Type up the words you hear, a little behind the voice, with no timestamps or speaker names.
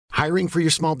Hiring for your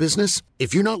small business?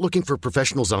 If you're not looking for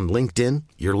professionals on LinkedIn,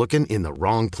 you're looking in the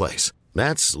wrong place.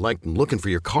 That's like looking for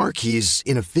your car keys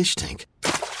in a fish tank.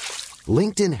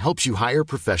 LinkedIn helps you hire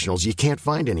professionals you can't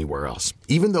find anywhere else,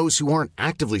 even those who aren't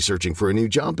actively searching for a new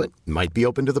job but might be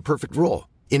open to the perfect role.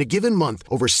 In a given month,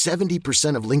 over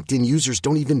 70% of LinkedIn users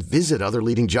don't even visit other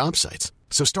leading job sites.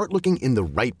 So start looking in the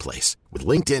right place. With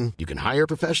LinkedIn, you can hire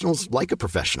professionals like a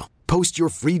professional. Post your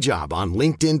free job on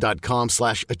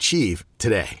linkedin.com/achieve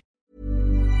today.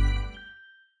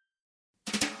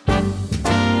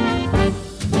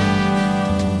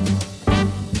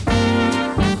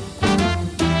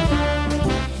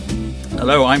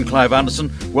 Hello, I'm Clive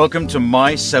Anderson. Welcome to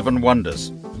My Seven Wonders.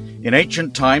 In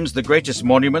ancient times, the greatest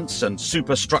monuments and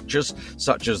superstructures,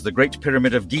 such as the Great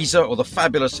Pyramid of Giza or the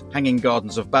fabulous Hanging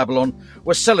Gardens of Babylon,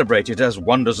 were celebrated as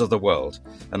wonders of the world.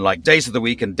 And like days of the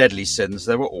week and deadly sins,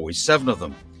 there were always 7 of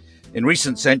them. In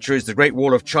recent centuries, the Great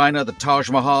Wall of China, the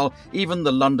Taj Mahal, even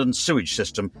the London sewage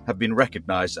system have been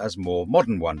recognised as more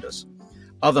modern wonders.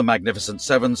 Other magnificent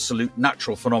sevens salute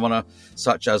natural phenomena,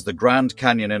 such as the Grand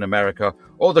Canyon in America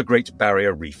or the Great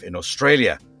Barrier Reef in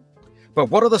Australia.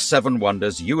 But what are the 7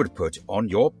 wonders you would put on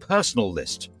your personal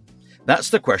list?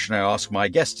 That's the question I ask my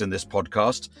guests in this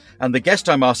podcast, and the guest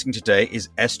I'm asking today is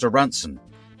Esther Rantzen.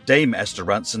 Dame Esther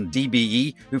Rantzen,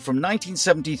 DBE, who from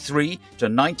 1973 to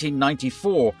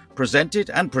 1994 presented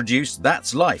and produced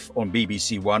That's Life on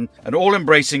BBC One, an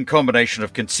all-embracing combination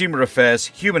of consumer affairs,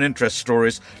 human interest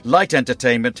stories, light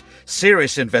entertainment,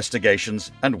 serious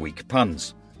investigations and weak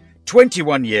puns.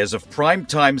 21 years of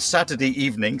prime-time Saturday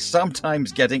evening,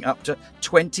 sometimes getting up to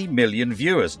 20 million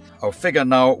viewers, a figure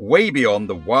now way beyond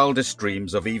the wildest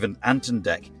dreams of even Ant and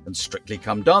Dec and Strictly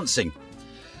Come Dancing.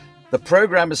 The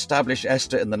programme established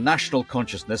Esther in the national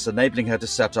consciousness, enabling her to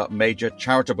set up major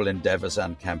charitable endeavours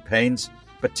and campaigns,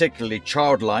 particularly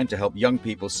Childline to help young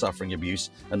people suffering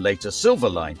abuse and later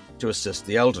Silverline to assist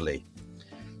the elderly.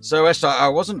 So Esther, I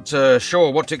wasn't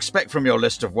sure what to expect from your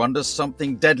list of wonders,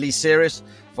 something deadly serious,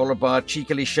 followed by a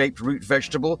cheekily shaped root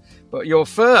vegetable. But your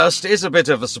first is a bit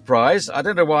of a surprise. I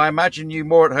don't know why I imagine you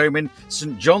more at home in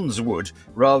St John's Wood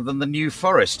rather than the New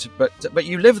Forest, but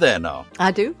you live there now.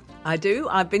 I do.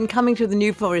 I've been coming to the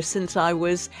New Forest since I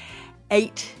was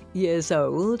 8 years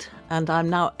old, and I'm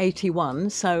now 81,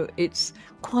 so it's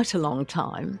quite a long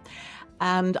time.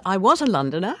 And I was a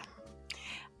Londoner,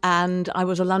 and I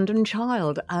was a London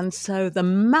child, and so the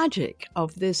magic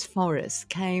of this forest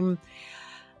came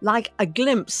like a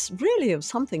glimpse, really, of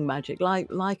something magic,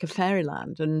 like a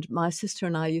fairyland. And my sister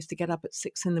and I used to get up at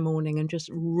 6 a.m. and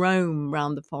just roam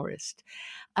round the forest.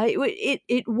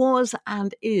 It was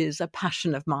and is a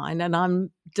passion of mine, and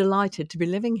I'm delighted to be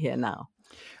living here now.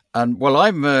 And well,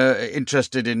 I'm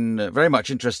very much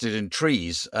interested in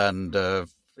trees and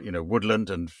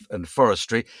woodland and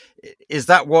forestry. Is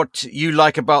that what you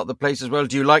like about the place as well?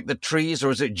 Do you like the trees, or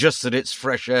is it just that it's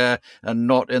fresh air and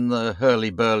not in the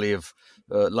hurly-burly of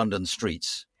London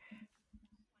streets?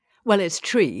 Well, it's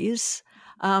trees,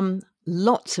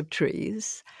 lots of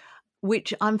trees,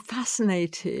 which I'm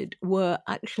fascinated were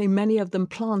actually many of them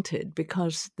planted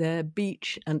because they're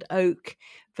beech and oak,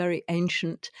 very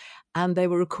ancient, and they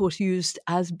were, of course, used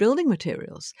as building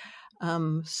materials.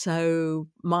 So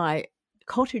my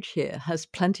cottage here has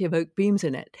plenty of oak beams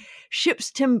in it.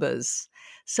 Ship's timbers.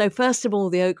 So first of all,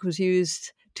 the oak was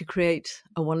used to create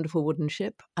a wonderful wooden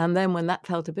ship. And then when that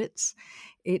fell to bits,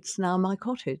 it's now my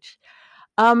cottage.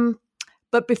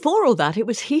 But before all that, it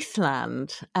was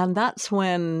heathland. And that's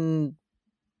when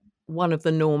one of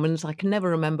the Normans, I can never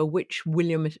remember which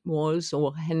William it was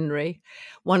or Henry,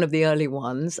 one of the early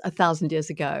ones, 1,000 years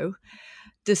ago,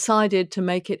 decided to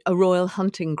make it a royal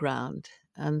hunting ground.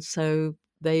 And so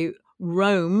they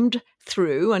roamed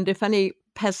through. And if any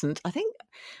peasant, I think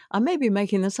I may be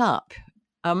making this up,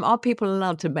 are people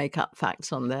allowed to make up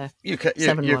facts on their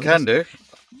seven wonders? You can do.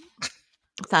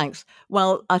 Thanks.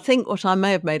 Well, I think what I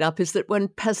may have made up is that when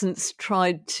peasants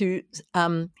tried to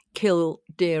kill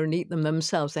deer and eat them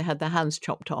themselves, they had their hands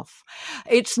chopped off.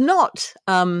 It's not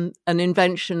an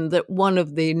invention that one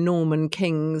of the Norman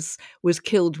kings was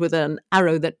killed with an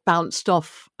arrow that bounced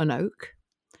off an oak.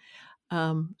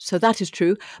 So that is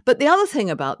true. But the other thing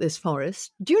about this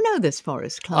forest, do you know this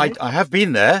forest, Clive? I have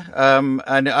been there.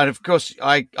 And of course,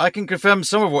 I can confirm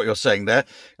some of what you're saying there.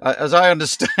 As I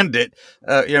understand it,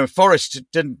 forest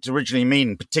didn't originally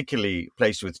mean particularly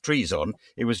place with trees on.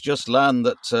 It was just land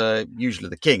that usually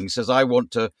the king says, I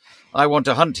want to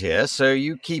hunt here. So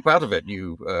you keep out of it,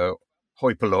 you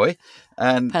hoi polloi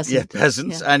and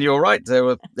peasants. Yeah. And you're right. There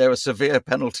were severe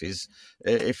penalties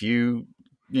if you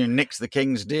nix the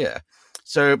king's deer.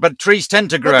 So, but trees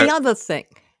tend to grow. But the other thing.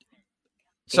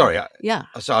 Sorry, Yeah.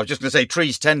 So I was just going to say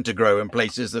trees tend to grow in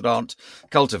places that aren't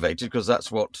cultivated because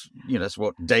that's what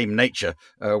Dame Nature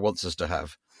wants us to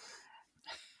have.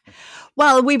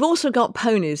 Well, we've also got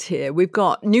ponies here. We've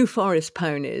got New Forest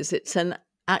ponies. It's an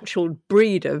actual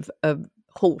breed of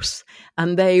horse,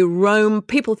 and they roam.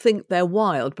 People think they're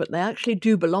wild, but they actually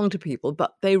do belong to people,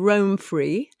 but they roam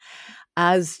free,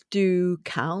 as do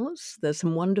cows. There's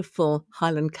some wonderful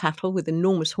Highland cattle with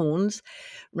enormous horns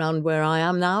around where I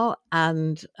am now,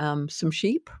 and some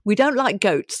sheep. We don't like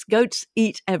goats. Goats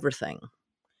eat everything.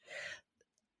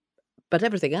 But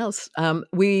everything else,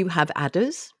 we have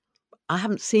adders. I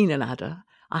haven't seen an adder.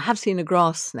 I have seen a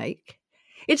grass snake.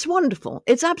 It's wonderful.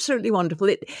 It's absolutely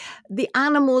wonderful. The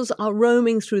animals are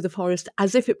roaming through the forest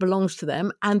as if it belongs to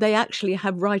them, and they actually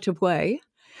have right of way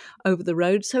over the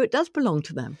road, so it does belong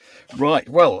to them. Right.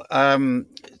 Well,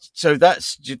 so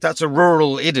that's a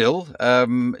rural idyll,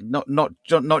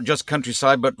 not just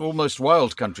countryside, but almost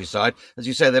wild countryside. As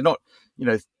you say, they're not.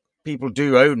 People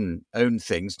do own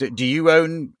things. Do you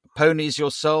own ponies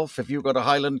yourself? Have you got a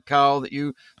Highland cow that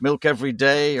you milk every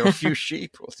day, or a few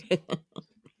sheep?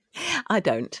 I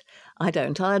don't. I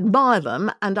admire them,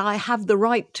 and I have the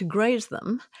right to graze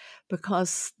them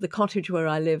because the cottage where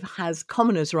I live has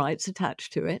commoners' rights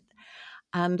attached to it,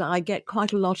 and I get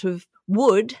quite a lot of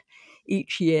wood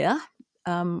each year,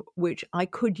 which I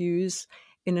could use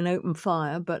in an open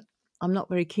fire, but I'm not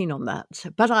very keen on that.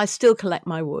 But I still collect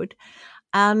my wood,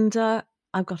 and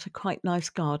I've got a quite nice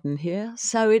garden here,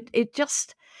 so it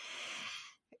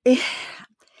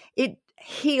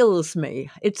heals me.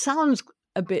 It sounds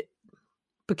a bit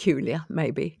peculiar,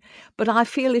 maybe, but I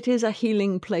feel it is a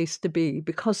healing place to be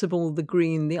because of all the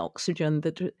green, the oxygen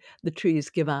that the trees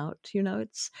give out.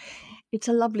 It's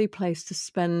a lovely place to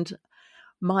spend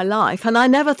my life, and I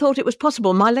never thought it was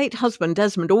possible. My late husband,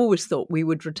 Desmond, always thought we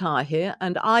would retire here,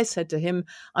 and I said to him,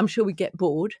 I'm sure we get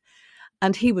bored,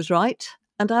 and he was right,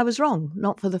 and I was wrong,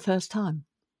 not for the first time.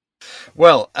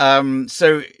 Well,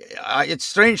 so it's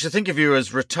strange to think of you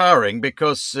as retiring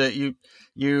because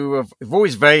you have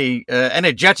always very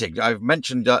energetic. I've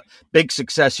mentioned big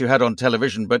success you had on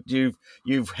television, but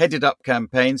you've headed up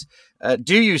campaigns.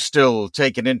 Do you still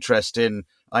take an interest in?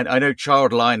 I know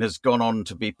Childline has gone on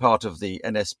to be part of the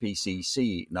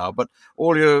NSPCC now, but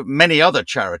all your many other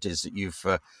charities that you've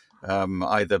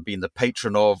either been the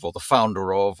patron of or the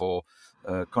founder of or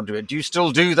contribute. Do you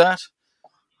still do that?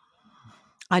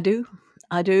 I do,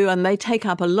 and they take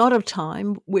up a lot of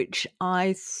time, which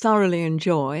I thoroughly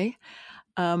enjoy.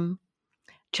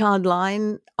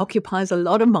 Childline occupies a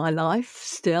lot of my life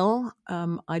still.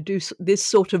 I do this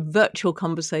sort of virtual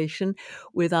conversation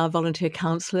with our volunteer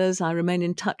counsellors. I remain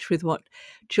in touch with what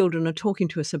children are talking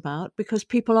to us about because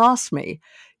people ask me.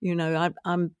 I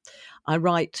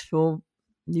write for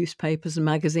newspapers and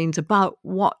magazines about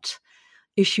what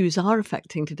issues are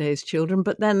affecting today's children.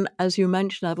 But then, as you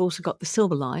mentioned, I've also got the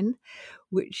Silver Line,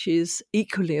 which is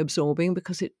equally absorbing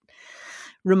because it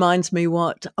reminds me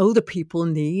what older people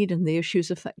need and the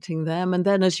issues affecting them. And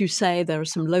then, as you say, there are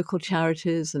some local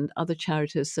charities and other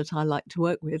charities that I like to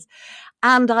work with.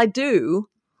 And I do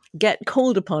get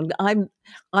called upon.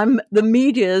 I'm the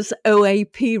media's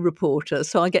OAP reporter,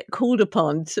 so I get called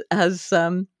upon as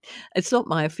it's not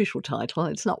my official title.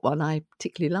 It's not one I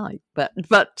particularly like, but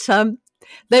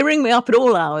they ring me up at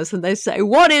all hours and they say,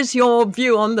 what is your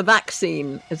view on the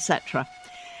vaccine, etc.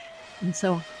 And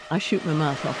so I shoot my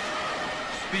mouth off.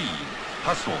 Speed,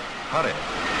 hustle, hurry.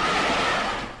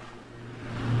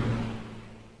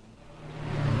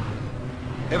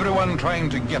 Everyone trying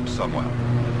to get somewhere.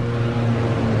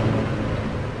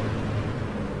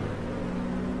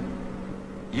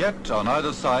 Yet on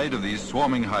either side of these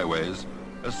swarming highways,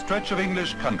 a stretch of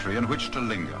English country in which to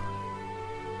linger.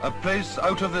 A place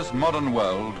out of this modern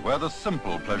world where the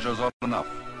simple pleasures are enough.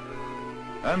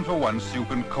 And for once you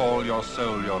can call your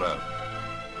soul your own.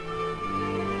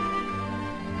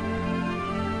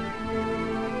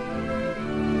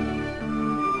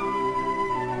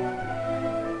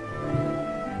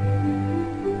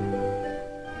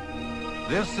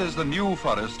 This is the New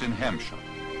Forest in Hampshire,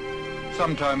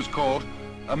 sometimes called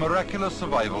a miraculous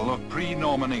survival of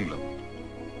pre-Norman England.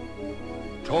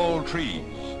 Tall trees,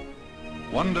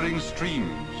 wandering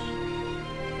streams,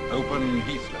 open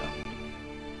heathland.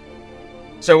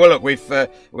 So, well, look,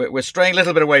 we're straying a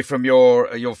little bit away from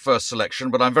your first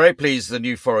selection, but I'm very pleased the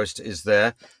New Forest is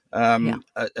there.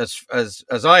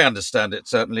 As I understand it,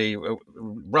 certainly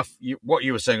what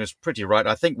you were saying was pretty right.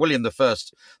 I think William I,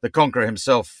 the Conqueror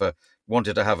himself,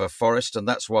 wanted to have a forest, and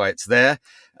that's why it's there.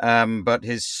 But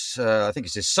his, I think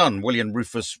it's his son, William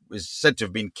Rufus, is said to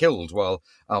have been killed while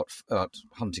out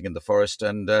hunting in the forest.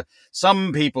 And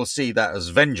some people see that as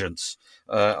vengeance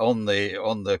on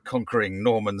the conquering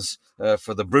Normans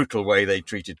for the brutal way they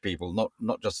treated people,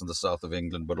 not just in the south of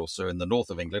England, but also in the north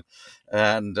of England.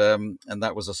 And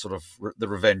that was a sort of the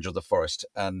revenge of the forest.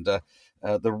 And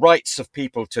the rights of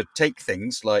people to take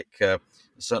things like a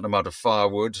certain amount of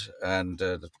firewood and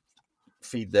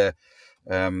feed their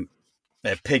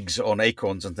pigs on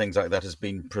acorns and things like that has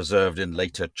been preserved in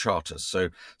later charters.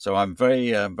 So I'm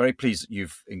very pleased that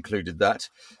you've included that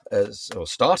or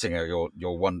starting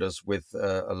your wonders with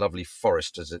a lovely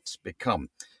forest as it's become.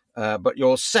 But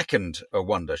your second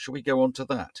wonder, shall we go on to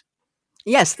that?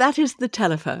 Yes, that is the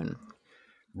telephone.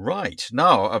 Right.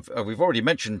 Now, we've already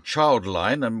mentioned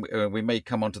Childline, and we may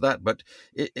come on to that, but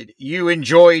you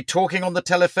enjoy talking on the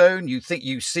telephone? You think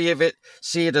you see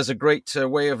it as a great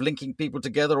way of linking people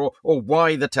together, or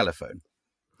why the telephone?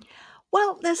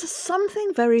 Well, there's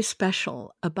something very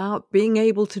special about being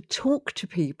able to talk to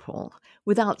people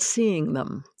without seeing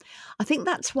them. I think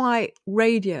that's why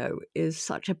radio is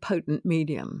such a potent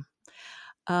medium.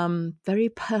 Very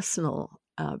personal,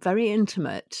 very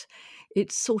intimate.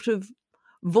 It's sort of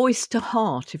voice to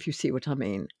heart, if you see what I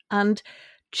mean. And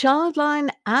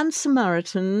Childline and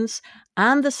Samaritans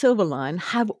and the Silver Line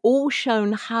have all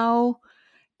shown how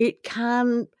it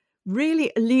can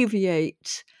really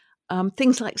alleviate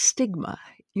things like stigma.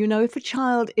 You know, if a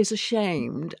child is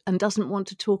ashamed and doesn't want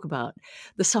to talk about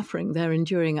the suffering they're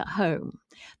enduring at home,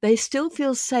 they still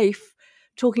feel safe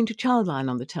talking to Childline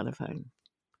on the telephone.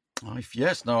 I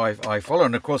follow.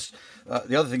 And of course,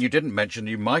 the other thing you didn't mention,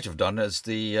 you might have done, is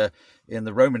in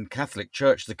the Roman Catholic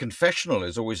Church, the confessional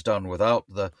is always done without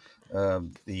the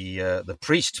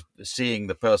priest seeing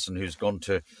the person who's gone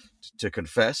to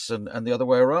confess, and the other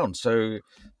way around. So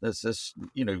there's this,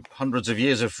 hundreds of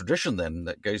years of tradition then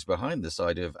that goes behind this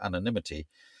idea of anonymity.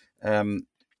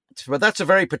 But that's a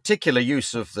very particular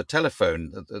use of the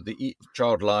telephone, the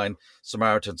Childline,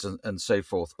 Samaritans, and so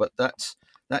forth. But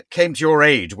that came to your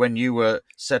aid when you were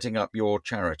setting up your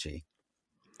charity.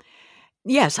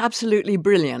 Yes, absolutely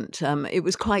brilliant. It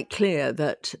was quite clear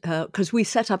that, because we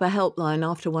set up a helpline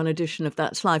after one edition of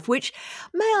That's Life, which,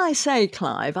 may I say,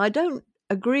 Clive, I don't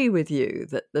agree with you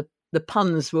that the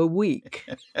puns were weak.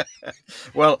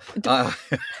 Well,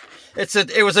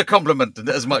 it was a compliment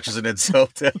as much as an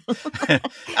insult.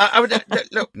 I would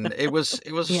look. It was.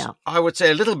 Yeah. I would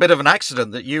say a little bit of an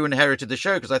accident that you inherited the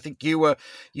show, because I think you were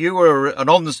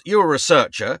a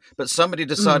researcher, but somebody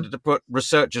decided to put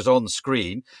researchers on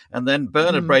screen, and then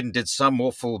Bernard Braden did some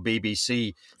awful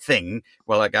BBC thing,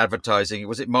 well, like advertising.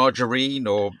 Was it margarine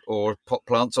or pot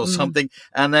plants or something?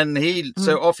 And then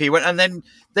so off he went, and then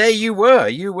there you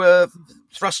were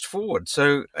thrust forward.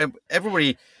 So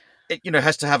everybody,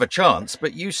 has to have a chance,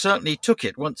 but you certainly took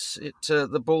it once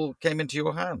the ball came into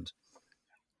your hand.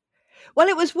 Well,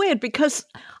 it was weird because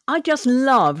I just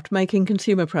loved making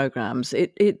consumer programs.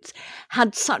 It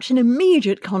had such an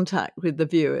immediate contact with the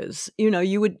viewers.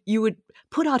 You would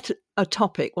put out a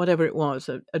topic, whatever it was,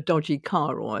 a dodgy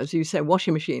car, or, as you say,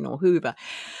 washing machine or Hoover.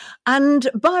 And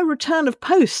by return of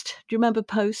post, do you remember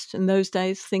post in those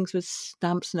days? Things with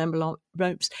stamps and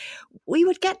envelopes. We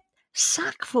would get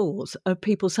sackfuls of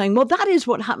people saying, well, that is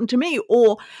what happened to me,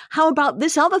 or how about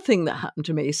this other thing that happened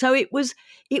to me? So it was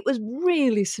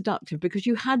really seductive, because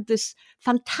you had this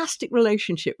fantastic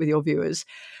relationship with your viewers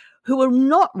who were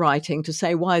not writing to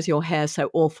say, why is your hair so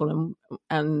awful,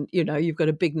 and you've got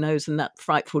a big nose and that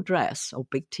frightful dress, or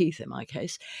big teeth in my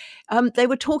case. They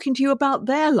were talking to you about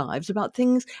their lives, about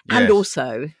things, and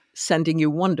also sending you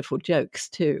wonderful jokes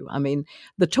too. I mean,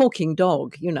 the talking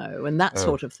dog, and that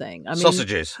sort of thing. I mean,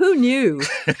 sausages. Who knew?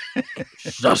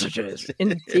 Sausages,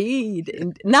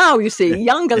 indeed. Now you see,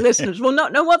 younger listeners will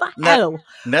not know what the hell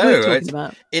we're talking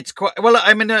about. It's quite well.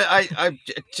 I mean, I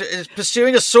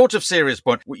pursuing a sort of serious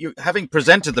point. You, having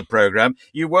presented the program,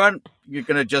 you're going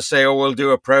to just say, "Oh, we'll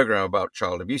do a program about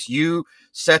child abuse." You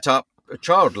set up a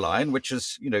Childline, which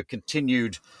has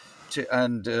continued to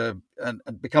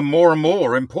and become more and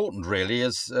more important, really,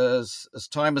 as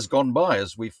time has gone by,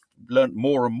 as we've learnt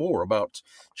more and more about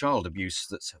child abuse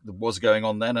that was going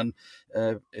on then, and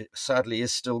it sadly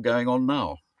is still going on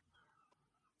now.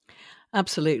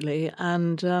 Absolutely,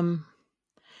 and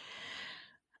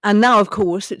now, of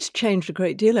course, it's changed a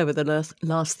great deal over the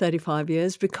last 35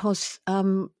 years, because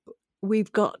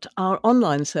we've got our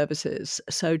online services,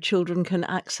 so children can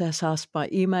access us by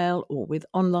email or with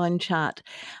online chat,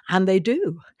 and they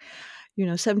do.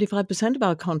 75% of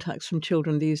our contacts from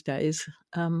children these days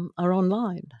are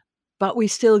online. But we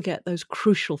still get those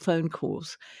crucial phone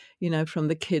calls, from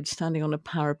the kids standing on a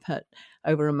parapet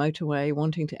over a motorway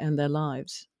wanting to end their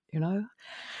lives,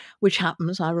 which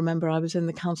happens. I remember I was in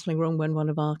the counselling room when one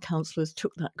of our counsellors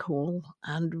took that call,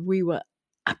 and we were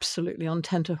absolutely on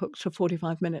tenterhooks for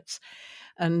 45 minutes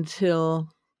until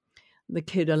the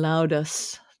kid allowed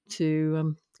us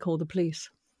to call the police.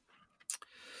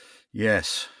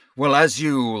 Yes. Well, as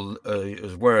you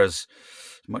were, as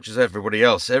much as everybody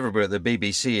else, everybody at the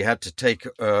BBC had to take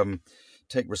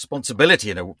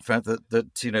responsibility in the fact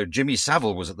that Jimmy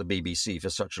Savile was at the BBC for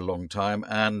such a long time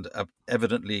and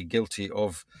evidently guilty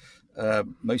of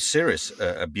most serious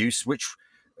abuse, which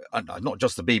not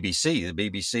just the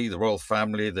BBC, the royal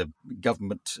family, the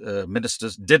government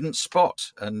ministers didn't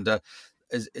spot. And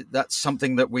that's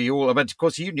something that we all, of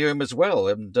course, you knew him as well.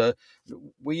 And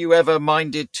were you ever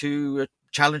minded to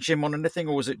challenge him on anything,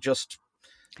 or was it just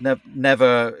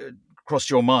never crossed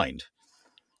your mind?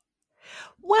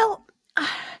 Well,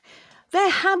 there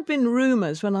had been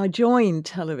rumours when I joined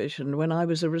television, when I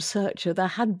was a researcher, there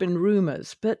had been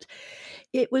rumours, but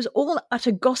it was all at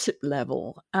a gossip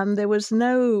level, and there was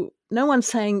no one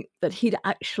saying that he'd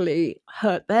actually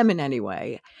hurt them in any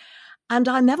way. And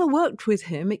I never worked with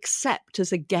him except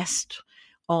as a guest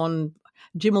on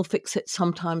Jim'll Fix It.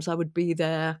 Sometimes I would be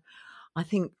there. I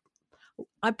think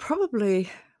I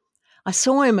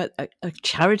saw him at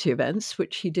charity events,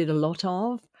 which he did a lot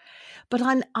of. But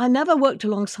I never worked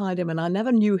alongside him, and I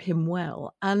never knew him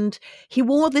well. And he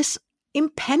wore this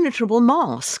impenetrable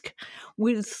mask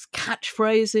with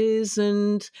catchphrases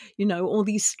and, all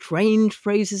these strange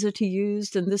phrases that he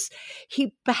used. And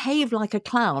he behaved like a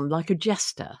clown, like a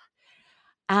jester.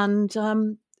 And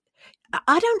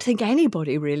I don't think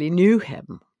anybody really knew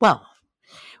him. Well,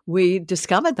 we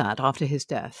discovered that after his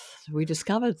death. We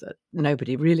discovered that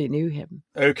nobody really knew him.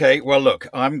 Okay, well, look,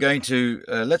 I'm going to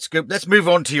let's move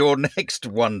on to your next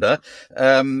wonder,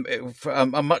 a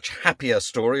much happier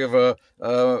story of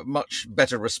a much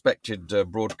better respected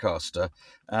broadcaster,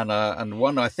 and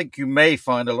one I think you may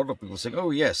find a lot of people saying,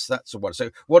 "Oh, yes, that's a wonder." So,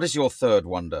 what is your third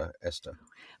wonder, Esther?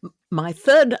 My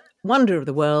third wonder of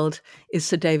the world is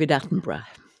Sir David Attenborough.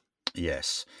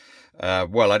 Yes.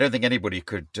 Well, I don't think anybody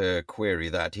could query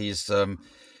that. He's the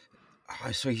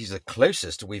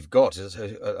closest we've got as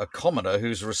a commoner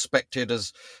who's respected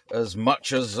as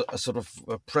much as a sort of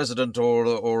a president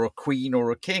or a queen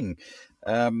or a king.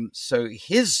 So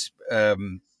his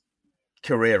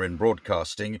career in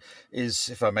broadcasting is,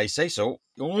 if I may say so,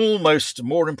 almost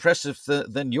more impressive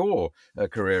than your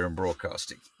career in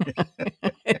broadcasting.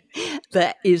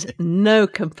 There is no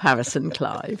comparison,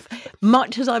 Clive.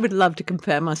 Much as I would love to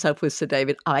compare myself with Sir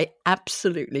David, I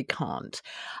absolutely can't.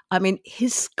 I mean,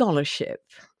 his scholarship,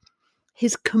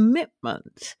 his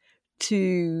commitment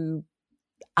to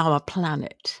our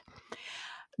planet,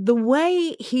 the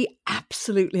way he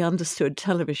absolutely understood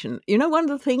television. One of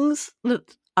the things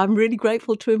that I'm really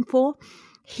grateful to him for,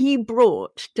 he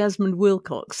brought Desmond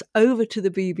Wilcox over to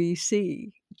the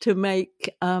BBC to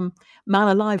make Man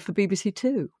Alive for BBC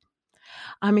Two.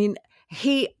 I mean,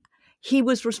 he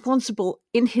was responsible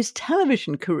in his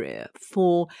television career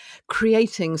for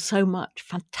creating so much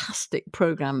fantastic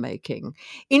programme making,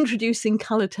 introducing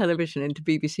colour television into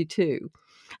BBC Two.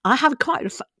 I have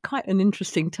quite an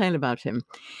interesting tale about him.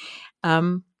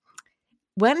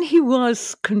 When he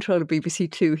was controller of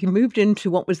BBC Two, he moved into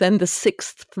what was then the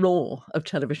 6th floor of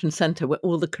Television Centre, where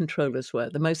all the controllers were,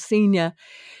 the most senior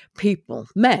people,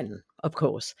 men, of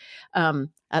course,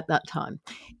 at that time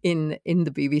in the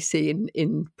BBC,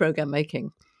 in programme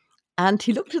making. And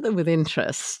he looked at them with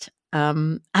interest.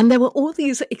 And there were all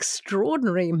these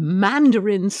extraordinary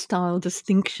Mandarin-style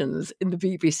distinctions in the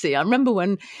BBC. I remember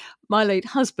when my late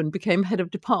husband became head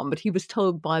of department, he was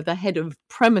told by the head of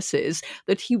premises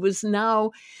that he was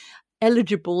now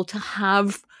eligible to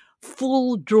have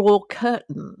full drawer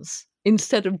curtains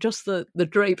instead of just the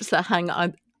drapes that hang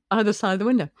either side of the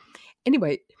window.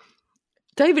 Anyway,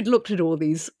 David looked at all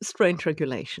these strange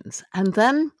regulations, and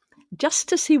then, just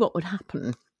to see what would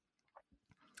happen,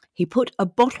 he put a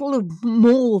bottle of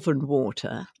Malvern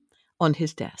water on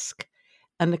his desk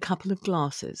and a couple of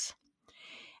glasses.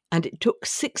 And it took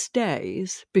 6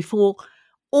 days before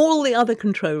all the other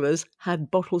controllers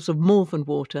had bottles of Malvern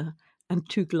water and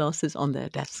 2 glasses on their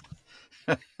desk.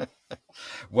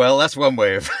 Well, that's one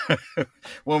way of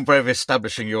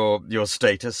establishing your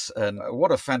status, and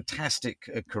what a fantastic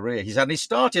career he's had. And he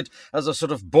started as a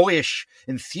sort of boyish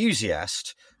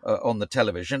enthusiast on the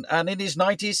television, and in his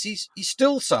 90s, he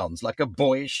still sounds like a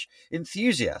boyish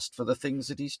enthusiast for the things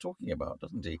that he's talking about,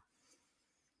 doesn't he?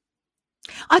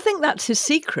 I think that's his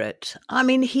secret. I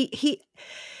mean,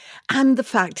 And the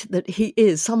fact that he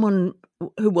is, someone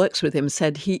who works with him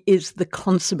said he is the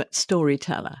consummate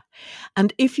storyteller.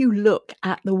 And if you look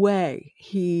at the way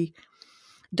he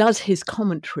does his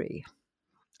commentary,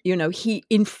 he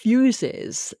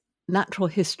infuses natural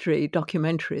history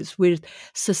documentaries with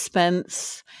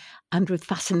suspense and with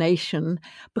fascination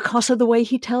because of the way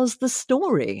he tells the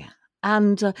story.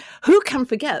 And who can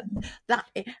forget that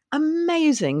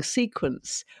amazing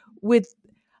sequence with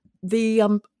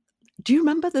the do you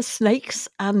remember the snakes,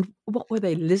 and what were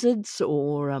they, lizards,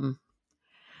 or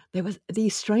there were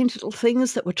these strange little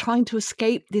things that were trying to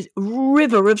escape, this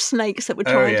river of snakes that were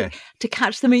trying to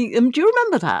catch them, eat them. Do you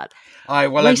remember that? I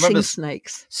remember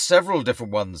snakes. Several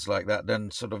different ones like that. Then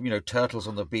sort of, turtles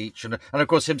on the beach, and of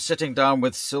course him sitting down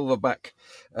with silverback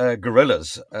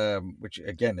gorillas, which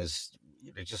again is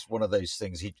just one of those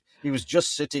things. He was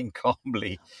just sitting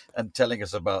calmly and telling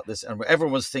us about this, and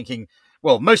everyone was thinking.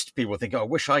 Well, most people think, I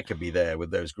wish I could be there with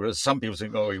those gorillas. Some people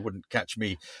think, he wouldn't catch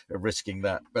me risking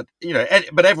that. But,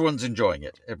 but everyone's enjoying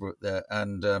it.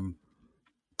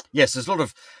 Yes, there's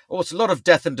a lot of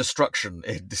death and destruction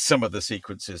in some of the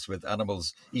sequences with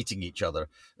animals eating each other,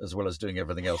 as well as doing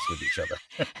everything else with each other.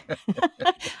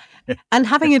 And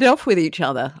having it off with each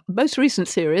other. Most recent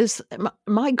series,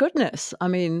 my goodness. I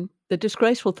mean, the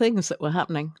disgraceful things that were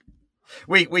happening.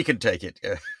 We can take it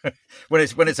when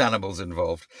it's animals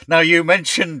involved. Now, you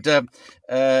mentioned,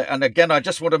 and again, I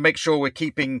just want to make sure we're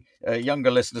keeping younger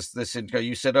listeners this in.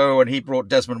 You said, and he brought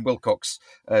Desmond Wilcox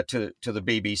to the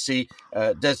BBC.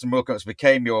 Desmond Wilcox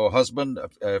became your husband.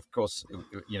 Of course,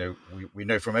 we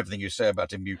know from everything you say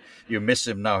about him, you miss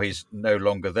him now. He's no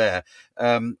longer there.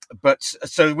 But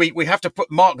so we have to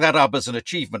mark that up as an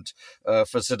achievement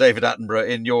for Sir David Attenborough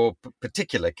in your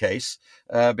particular case,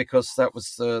 because that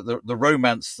was the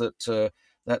romance that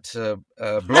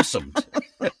blossomed.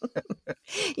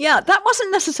 Yeah, that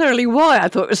wasn't necessarily why I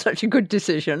thought it was such a good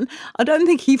decision. I don't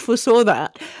think he foresaw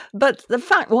that. But the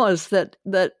fact was that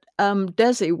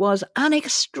Desi was an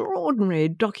extraordinary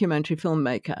documentary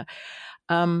filmmaker,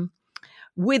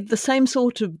 with the same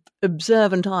sort of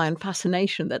observant eye and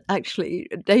fascination that actually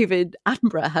David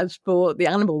Attenborough has for the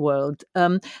animal world.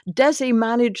 Desi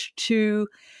managed to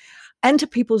enter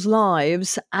people's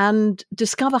lives and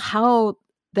discover how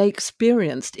they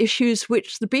experienced issues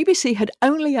which the BBC had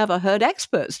only ever heard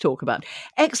experts talk about,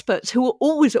 experts who were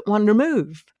always at one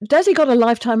remove. Desi got a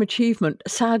lifetime achievement,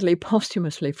 sadly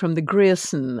posthumously, from the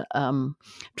Grierson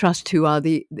Trust, who are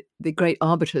the great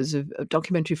arbiters of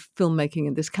documentary filmmaking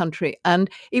in this country.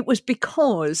 And it was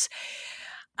because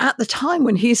at the time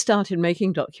when he started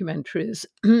making documentaries,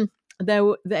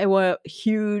 there were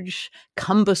huge,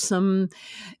 cumbersome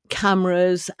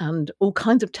cameras and all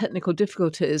kinds of technical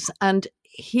difficulties. And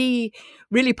he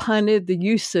really pioneered the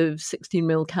use of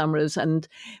 16mm cameras and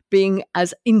being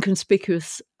as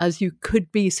inconspicuous as you could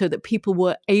be so that people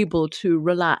were able to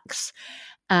relax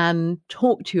and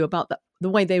talk to you about the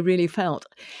way they really felt.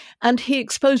 And he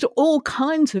exposed all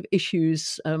kinds of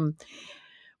issues,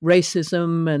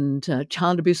 racism and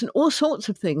child abuse and all sorts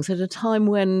of things at a time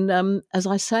when, as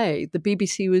I say, the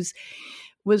BBC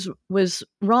was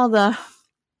rather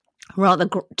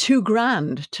too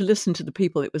grand to listen to the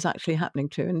people it was actually happening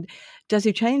to. And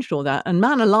Desi changed all that. And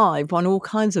Man Alive won all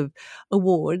kinds of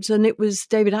awards, and it was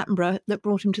David Attenborough that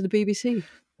brought him to the BBC.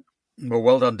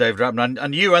 Well done, David Attenborough.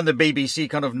 And you and the BBC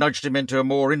kind of nudged him into a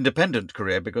more independent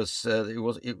career, because it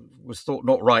was thought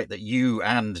not right that you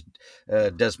and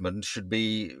Desmond should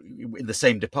be in the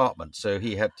same department. So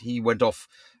he went off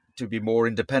to be more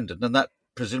independent, and that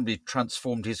presumably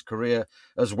transformed his career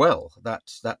as well,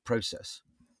 that process.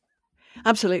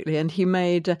 Absolutely. And he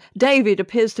made David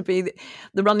appears to be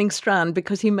the running strand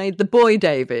because he made the Boy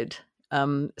David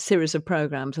series of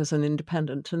programs as an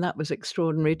independent, and that was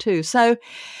extraordinary too. So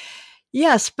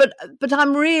yes, but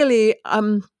I'm really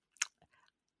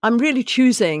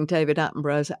choosing David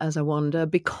Attenborough as a wonder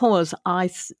because I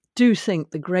do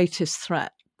think the greatest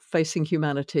threat facing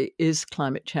humanity is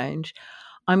climate change.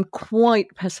 I'm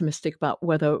quite pessimistic about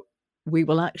whether we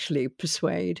will actually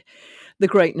persuade the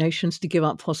great nations to give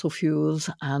up fossil fuels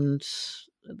and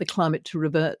the climate to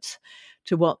revert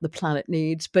to what the planet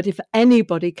needs. But if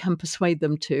anybody can persuade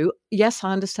them to, yes,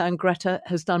 I understand Greta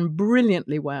has done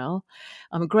brilliantly well.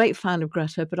 I'm a great fan of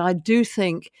Greta, but I do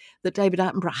think that David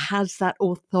Attenborough has that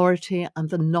authority and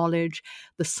the knowledge,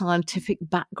 the scientific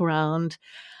background,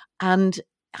 and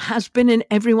has been in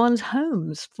everyone's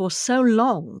homes for so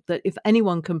long that if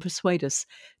anyone can persuade us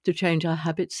to change our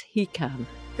habits, he can.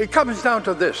 It comes down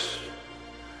to this.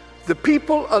 The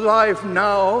people alive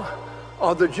now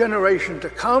or the generation to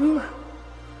come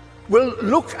will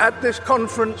look at this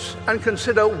conference and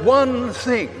consider one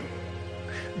thing.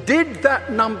 Did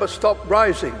that number stop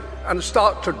rising and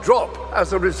start to drop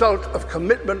as a result of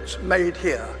commitments made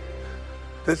here?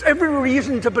 There's every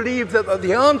reason to believe that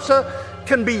the answer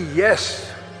can be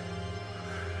yes.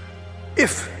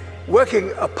 If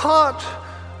working apart,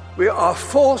 we are a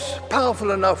force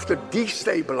powerful enough to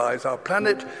destabilize our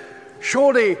planet,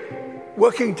 surely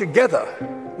working together,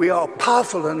 we are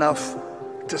powerful enough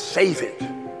to save it.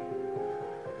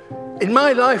 In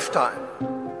my lifetime,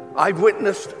 I've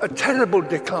witnessed a terrible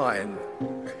decline.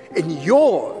 In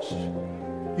yours,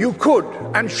 you could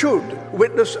and should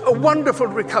witness a wonderful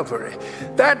recovery.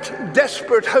 That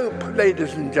desperate hope,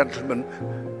 ladies and gentlemen,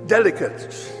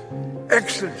 delegates,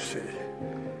 excellency,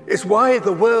 is why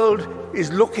the world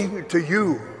is looking to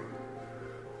you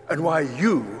and why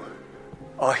you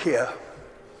are here.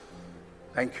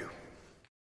 Thank you.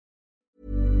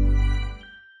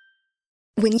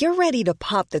 When you're ready to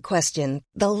pop the question,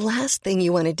 the last thing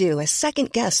you want to do is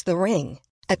second-guess the ring.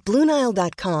 At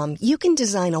BlueNile.com, you can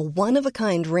design a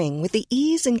one-of-a-kind ring with the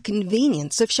ease and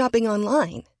convenience of shopping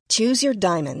online. Choose your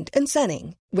diamond and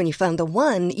setting. When you find the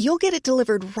one, you'll get it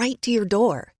delivered right to your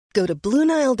door. Go to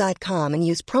BlueNile.com and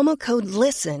use promo code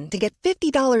LISTEN to get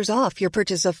 $50 off your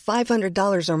purchase of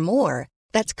 $500 or more.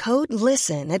 That's code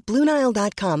LISTEN at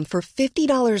BlueNile.com for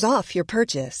 $50 off your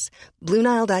purchase.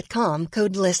 BlueNile.com,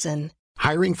 code LISTEN.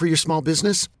 Hiring for your small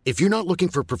business? If you're not looking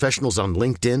for professionals on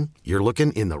LinkedIn, you're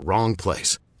looking in the wrong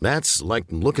place. That's like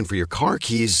looking for your car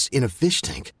keys in a fish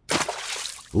tank.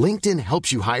 LinkedIn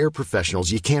helps you hire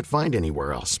professionals you can't find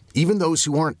anywhere else, even those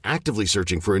who aren't actively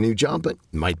searching for a new job but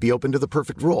might be open to the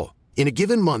perfect role. In a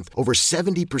given month, over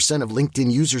 70% of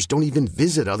LinkedIn users don't even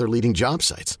visit other leading job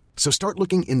sites. So start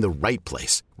looking in the right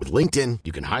place. With LinkedIn,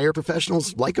 you can hire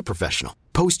professionals like a professional.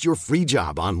 Post your free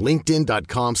job on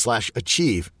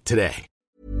linkedin.com/achieve today.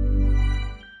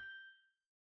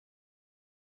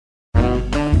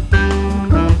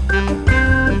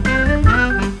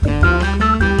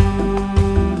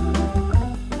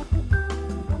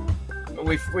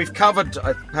 We've covered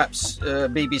perhaps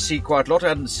BBC quite a lot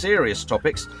and serious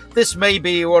topics. This may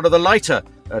be one of the lighter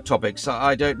topics.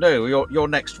 I don't know. Your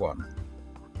next one.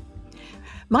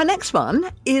 My next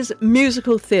one is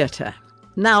musical theatre.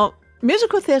 Now,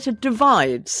 musical theatre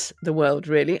divides the world,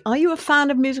 really. Are you a fan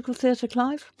of musical theatre,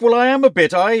 Clive? Well, I am a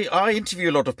bit. I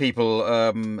interview a lot of people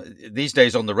these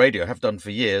days on the radio, have done for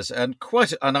years, and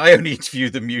I only interview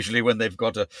them usually when they've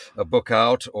got a book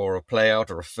out or a play out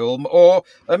or a film or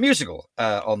a musical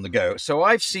on the go. So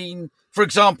I've seen, for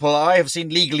example, I have seen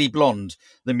Legally Blonde,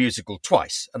 the musical,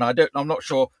 twice, and I'm not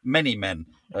sure many men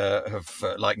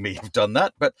like me have done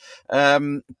that, but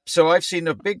so I've seen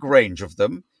a big range of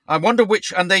them. I wonder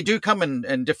which, and they do come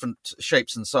in different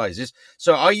shapes and sizes.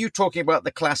 So are you talking about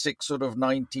the classic sort of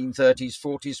 1930s,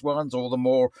 40s ones, or the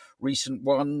more recent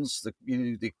ones,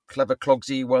 the clever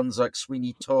clogsy ones like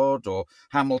Sweeney Todd or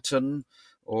Hamilton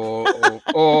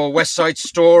or West Side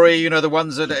Story, the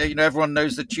ones that, everyone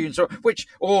knows the tunes, or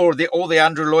the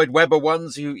Andrew Lloyd Webber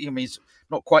ones, he's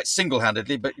not quite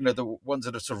single-handedly, but, the ones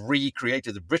that have sort of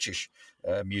recreated the British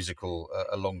musical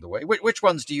along the way. Which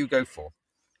ones do you go for?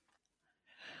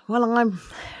 Well,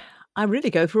 I really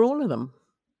go for all of them.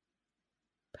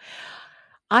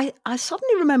 I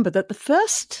suddenly remember that the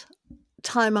first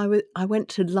time I went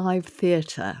to live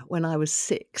theatre when I was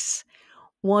 6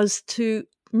 was to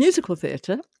musical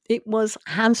theatre. It was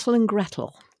Hansel and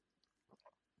Gretel.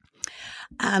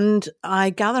 And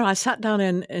I sat down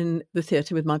in the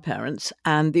theatre with my parents,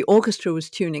 and the orchestra was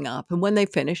tuning up. And when they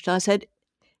finished, I said,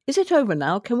 "Is it over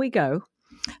now? Can we go?"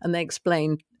 And they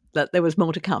explained that there was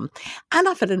more to come. And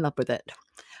I fell in love with it.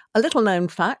 A little known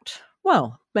fact,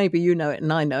 well, maybe you know it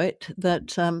and I know it,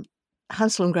 that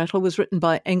Hansel and Gretel was written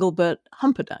by Engelbert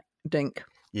Humperdinck.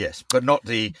 Yes, but not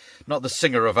the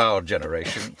singer of our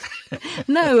generation.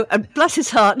 No, bless his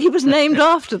heart, he was named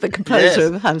after the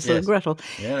composer of Hansel and Gretel.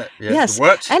 Yeah, yes. It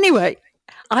worked. Anyway,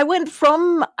 I went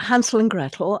from Hansel and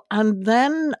Gretel, and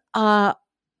then I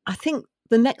think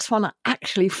the next one I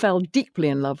actually fell deeply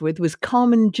in love with was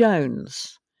Carmen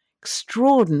Jones.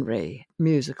 Extraordinary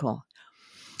musical.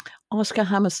 Oscar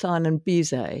Hammerstein and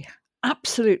Bizet.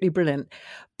 Absolutely brilliant.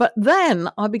 But then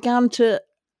I began to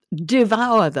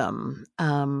devour them,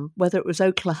 whether it was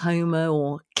Oklahoma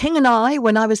or King and I.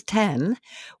 When I was 10,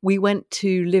 we went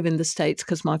to live in the States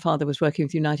because my father was working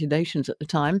with the United Nations at the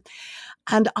time.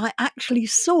 And I actually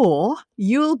saw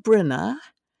Yul Brynner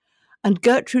and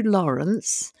Gertrude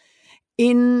Lawrence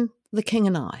in The King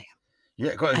and I.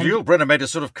 Yeah, Yul Brynner made a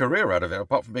sort of career out of it.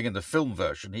 Apart from being in the film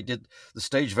version, he did the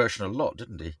stage version a lot,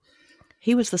 didn't he?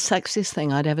 He was the sexiest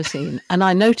thing I'd ever seen. And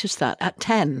I noticed that at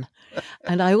 10.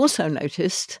 And I also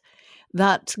noticed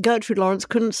that Gertrude Lawrence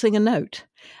couldn't sing a note.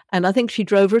 And I think she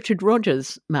drove Richard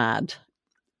Rodgers mad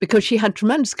because she had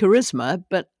tremendous charisma,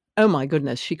 but oh my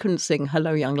goodness, she couldn't sing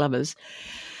Hello, Young Lovers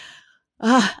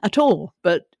at all.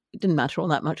 But it didn't matter all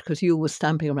that much because Yule was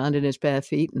stamping around in his bare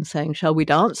feet and saying, shall we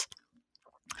dance?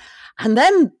 And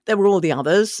then there were all the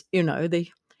others, you know,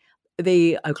 the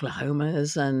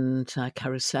Oklahomas and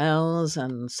Carousels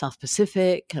and South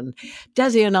Pacific. And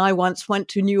Desi and I once went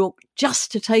to New York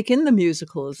just to take in the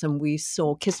musicals, and we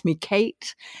saw Kiss Me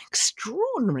Kate,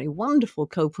 extraordinary, wonderful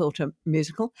Cole Porter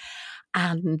musical.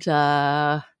 And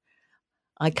I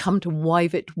come to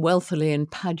wive it wealthily in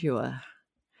Padua.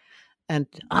 And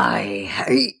I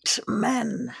hate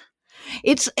men.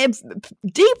 It's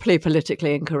deeply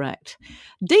politically incorrect.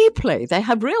 Deeply. They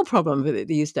have real problems with it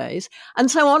these days.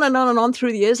 And so on and on and on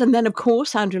through the years. And then, of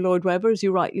course, Andrew Lloyd Webber, as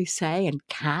you rightly say, and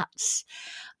Cats,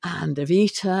 and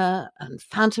Evita, and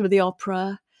Phantom of the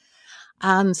Opera,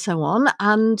 and so on.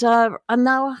 And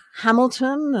now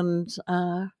Hamilton,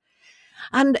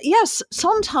 and yes,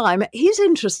 Sondheim, he's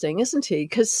interesting, isn't he?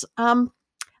 Because I'm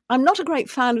not a great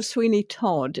fan of Sweeney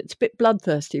Todd. It's a bit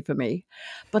bloodthirsty for me,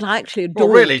 but I actually adore.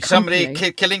 Well, really, somebody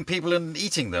killing people and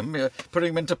eating them, putting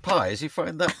them into pies. You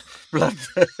find that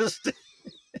bloodthirsty?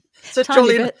 It's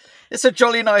a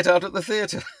jolly night out at the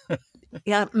theatre.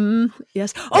 Yeah.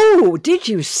 Yes. Oh, did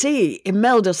you see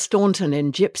Imelda Staunton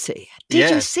in Gypsy? Did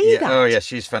you see that? Oh, yes,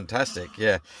 she's fantastic.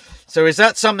 Yeah. So, is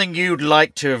that something you'd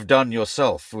like to have done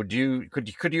yourself? Could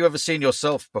you ever seen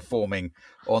yourself performing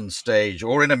on stage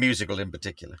or in a musical in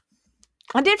particular?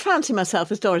 I did fancy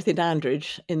myself as Dorothy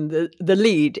Dandridge in the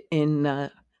lead in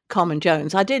Carmen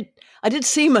Jones. I did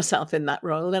see myself in that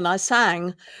role, and I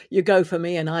sang "You Go For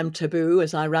Me" and "I'm Taboo"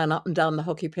 as I ran up and down the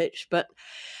hockey pitch. But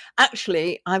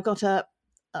actually, I've got a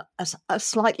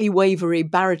slightly wavery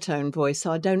baritone voice,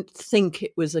 so I don't think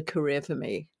it was a career for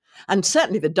me. And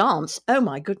certainly the dance, oh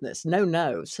my goodness,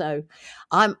 no. So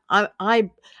I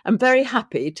am very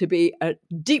happy to be a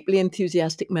deeply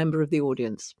enthusiastic member of the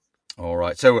audience. All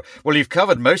right. So, well, you've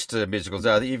covered most of the musicals.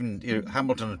 Even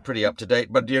Hamilton is pretty up to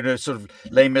date, but sort of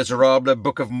Les Miserables,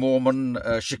 Book of Mormon,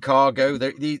 Chicago,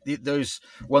 those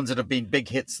ones that have been big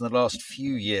hits in the last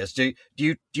few years. Do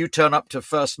you turn up to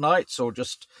first nights or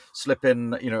just slip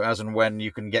in, as and when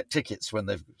you can get tickets when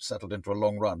they've settled into a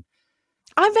long run?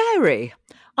 I vary.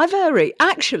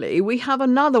 Actually, we have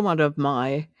another one of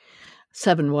my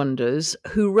seven wonders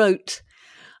who wrote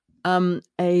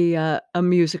a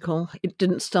musical. It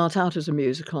didn't start out as a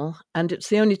musical, and it's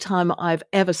the only time I've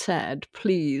ever said,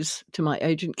 please, to my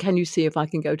agent, can you see if I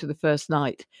can go to the first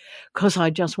night? Because I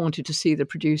just wanted to see the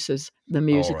producers, the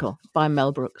musical by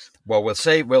Mel Brooks. Well, we'll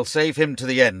save him to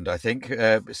the end, I think.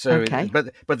 Okay.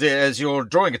 But as you're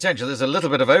drawing attention, there's a little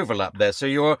bit of overlap there. So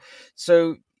your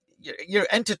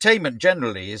entertainment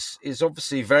generally is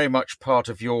obviously very much part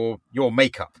of your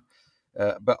makeup.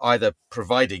 But either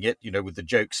providing it, with the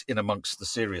jokes in amongst the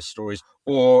serious stories,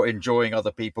 or enjoying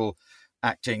other people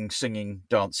acting, singing,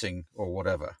 dancing, or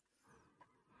whatever.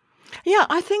 Yeah,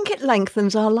 I think it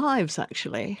lengthens our lives,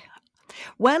 actually.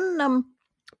 When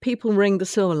people ring the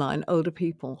Silver Line, older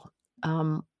people,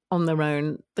 on their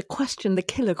own, the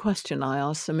killer question I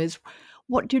ask them is,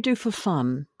 what do you do for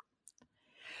fun?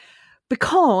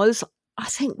 Because I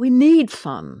think we need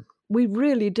fun. We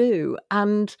really do.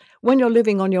 And when you're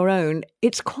living on your own,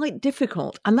 it's quite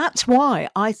difficult. And that's why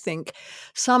I think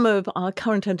some of our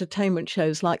current entertainment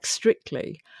shows like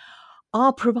Strictly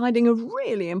are providing a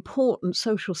really important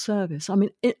social service. I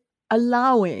mean,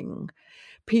 allowing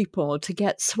people to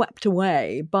get swept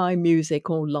away by music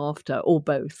or laughter or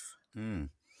both. Mm.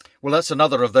 Well, that's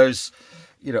another of those,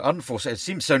 unfortunate. It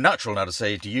seems so natural now to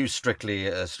say, to use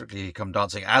Strictly Come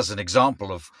Dancing as an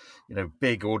example of,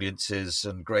 big audiences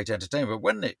and great entertainment. But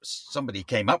when somebody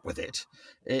came up with it,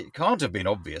 it can't have been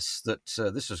obvious that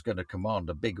this was going to command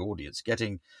a big audience,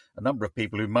 getting a number of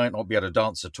people who might not be able to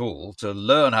dance at all to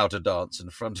learn how to dance in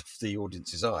front of the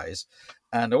audience's eyes,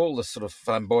 and all the sort of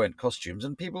flamboyant costumes,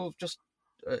 and people just,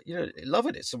 love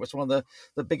it. It's one of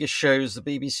the biggest shows the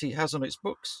BBC has on its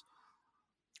books.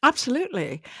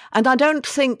 Absolutely. And I don't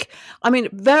think,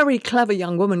 very clever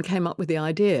young woman came up with the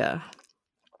idea,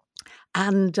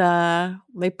 and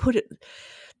they put it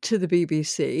to the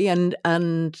BBC,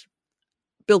 and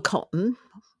Bill Cotton,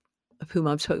 of whom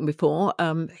I've spoken before,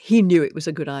 he knew it was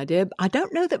a good idea. I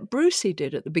don't know that Brucey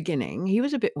did at the beginning. He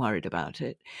was a bit worried about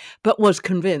it, but was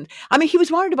convinced. He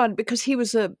was worried about it because he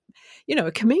was a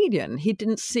comedian. He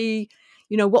didn't see,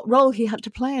 what role he had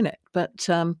to play in it. But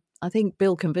I think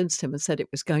Bill convinced him and said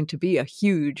it was going to be a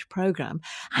huge program.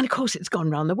 And of course, it's gone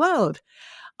around the world.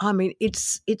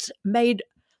 It's made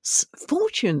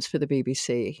fortunes for the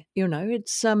BBC.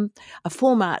 It's a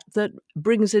format that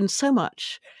brings in so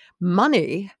much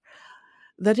money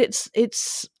that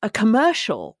it's a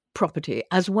commercial property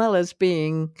as well as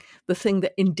being the thing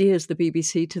that endears the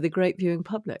BBC to the great viewing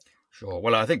public. Sure.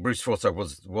 Well, I think Bruce Forsyth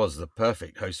was the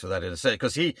perfect host for that in a sense,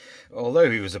 because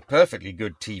although he was a perfectly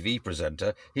good TV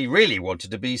presenter, he really wanted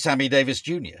to be Sammy Davis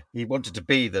Jr. He wanted to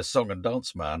be the song and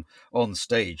dance man on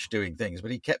stage doing things,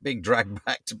 but he kept being dragged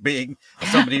back to being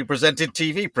somebody who presented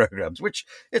TV programs, which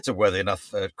it's a worthy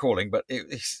enough calling, but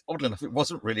it's oddly enough, it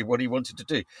wasn't really what he wanted to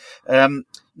do.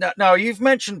 Now, you've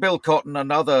mentioned Bill Cotton and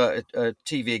other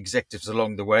TV executives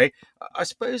along the way. I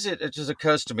suppose it just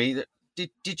occurs to me that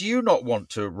Did you not want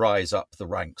to rise up the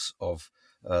ranks of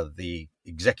the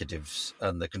executives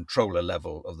and the controller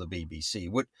level of the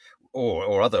BBC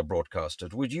or other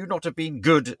broadcasters? Would you not have been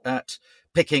good at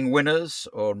picking winners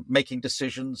or making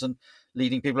decisions and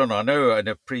leading people on? I know in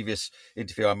a previous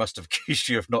interview I must have accused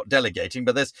you of not delegating,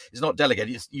 but it's not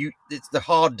delegating. It's the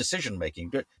hard decision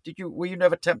making. Were you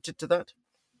never tempted to that?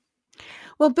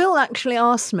 Well, Bill actually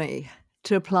asked me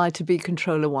to apply to be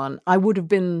Controller One. I would have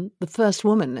been the first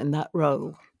woman in that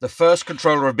role. The first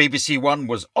controller of BBC One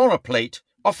was on a plate,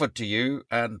 offered to you,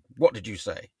 and what did you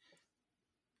say?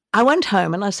 I went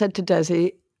home and I said to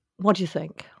Desi, what do you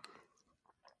think?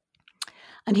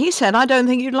 And he said, I don't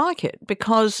think you'd like it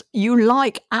because you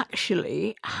like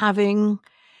actually having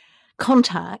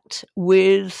contact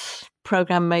with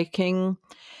programme making.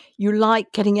 You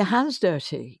like getting your hands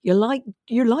dirty. You like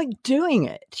doing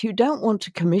it. You don't want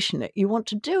to commission it. You want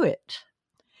to do it.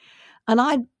 And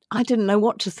I didn't know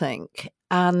what to think.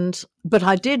 But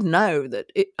I did know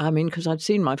that because I'd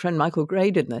seen my friend Michael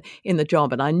Grade in the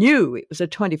job, and I knew it was a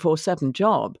 24/7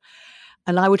 job,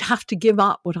 and I would have to give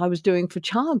up what I was doing for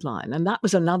Childline, and that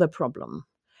was another problem.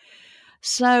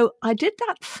 So I did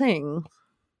that thing.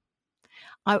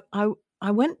 I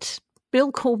went.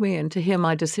 Bill called me in to hear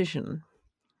my decision.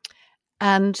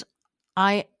 And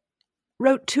I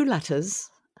wrote 2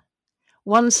 letters,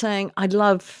 one saying I'd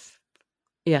love,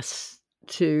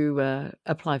 to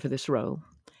apply for this role.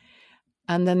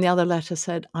 And then the other letter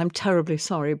said, I'm terribly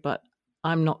sorry, but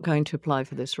I'm not going to apply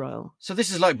for this role. So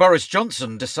this is like Boris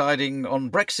Johnson deciding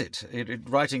on Brexit,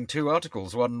 writing 2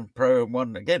 articles, one pro and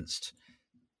one against.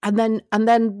 And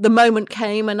then the moment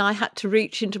came and I had to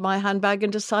reach into my handbag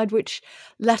and decide which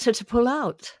letter to pull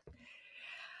out.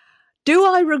 Do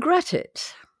I regret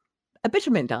it? A bit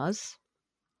of me does.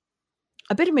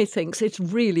 A bit of me thinks it's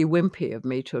really wimpy of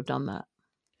me to have done that.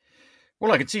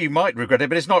 Well, I can see you might regret it,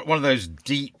 but it's not one of those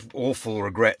deep, awful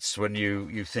regrets when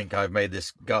you think I've made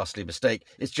this ghastly mistake.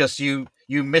 It's just you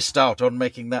missed out on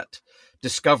making that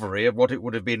discovery of what it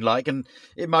would have been like, and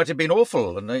it might have been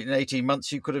awful. And in 18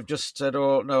 months, you could have just said,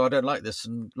 "Oh no, I don't like this,"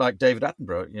 and like David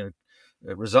Attenborough,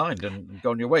 resigned and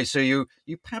gone your way. So you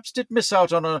perhaps did miss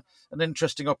out on an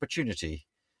interesting opportunity.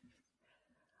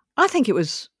 I think it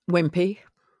was wimpy.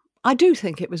 I do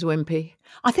think it was wimpy.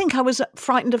 I think I was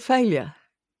frightened of failure.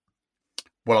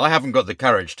 Well, I haven't got the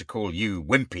courage to call you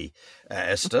wimpy,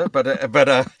 Esther, but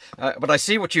I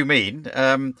see what you mean.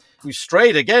 You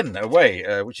strayed again away,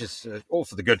 which is all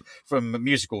for the good, from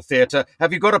musical theatre.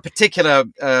 Have you got a particular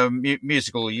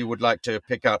musical you would like to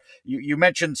pick out? You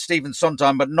mentioned Stephen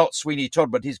Sondheim, but not Sweeney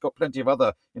Todd, but he's got plenty of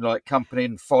other, like Company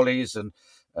and Follies and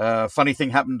Funny Thing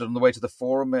Happened on the Way to the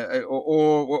Forum,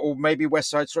 or maybe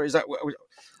West Side Story. Is that?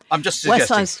 I'm just suggesting. West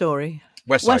Side Story.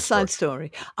 West Side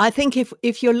Story. I think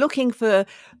if you're looking for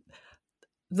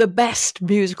the best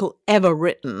musical ever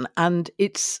written, and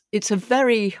it's a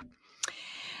very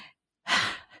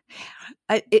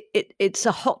it's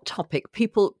a hot topic.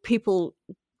 People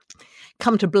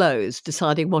come to blows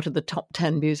deciding what are the top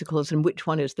 10 musicals and which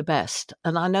one is the best.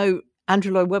 And I know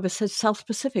Andrew Lloyd Webber says South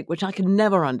Pacific, which I can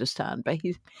never understand, but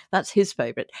that's his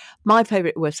favourite. My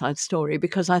favourite, West Side Story,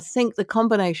 because I think the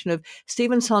combination of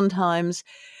Stephen Sondheim's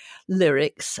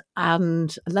lyrics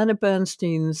and Leonard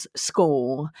Bernstein's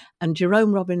score and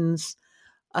Jerome Robbins'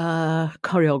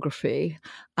 choreography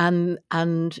and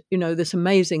this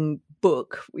amazing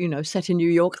book, set in New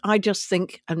York. I just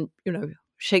think, and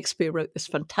Shakespeare wrote this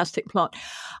fantastic plot.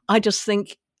 I just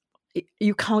think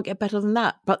you can't get better than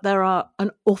that. But there are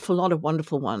an awful lot of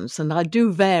wonderful ones, and I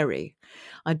do vary.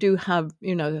 I do have,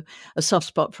 a soft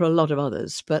spot for a lot of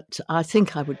others, but I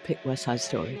think I would pick West Side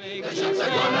Story.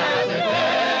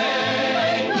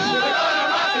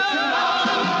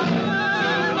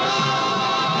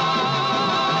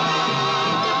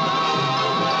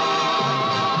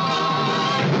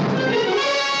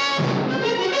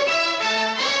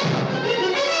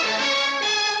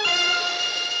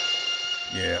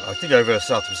 I think over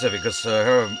South Pacific, because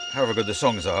however good the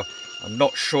songs are, I'm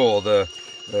not sure the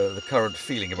current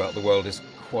feeling about the world is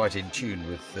quite in tune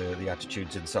with the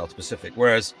attitudes in South Pacific,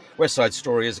 whereas West Side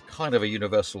Story is kind of a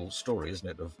universal story, isn't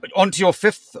it? But on to your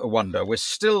fifth wonder. We're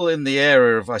still in the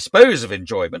area of, I suppose, of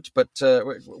enjoyment, but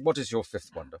what is your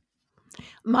fifth wonder?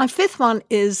 My fifth one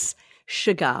is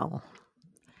Chagall.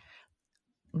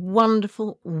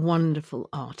 Wonderful, wonderful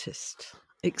artist.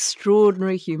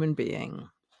 Extraordinary human being.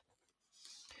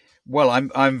 Well,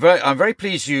 I'm very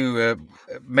pleased you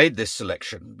made this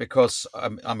selection, because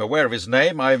I'm aware of his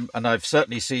name, and I've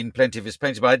certainly seen plenty of his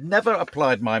paintings, but I'd never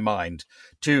applied my mind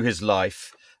to his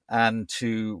life and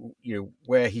to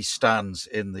where he stands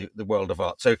in the world of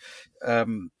art. So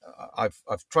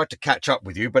I've tried to catch up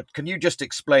with you, but can you just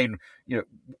explain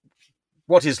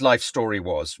what his life story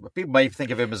was? People may think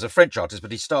of him as a French artist,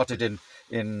 but he started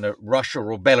in Russia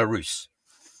or Belarus.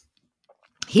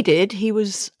 He did. He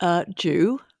was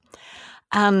Jew.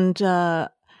 And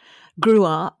grew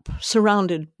up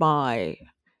surrounded by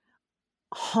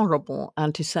horrible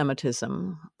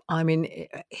anti-Semitism. I mean,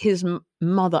 his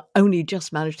mother only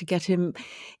just managed to get him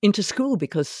into school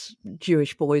because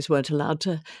Jewish boys weren't allowed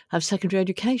to have secondary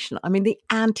education. I mean, the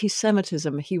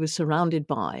anti-Semitism he was surrounded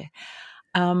by.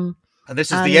 And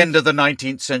this is the end of the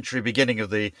 19th century, beginning of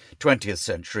the 20th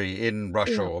century in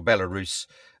Russia or Belarus.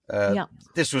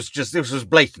 This was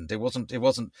blatant. It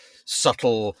wasn't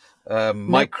subtle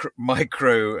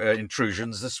micro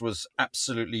intrusions. This was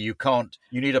absolutely, you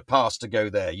need a pass to go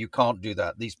there. You can't do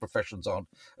that. These professions aren't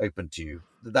open to you.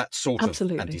 That sort of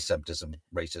anti-Semitism,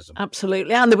 racism.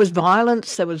 Absolutely. And there was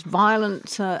violence. There was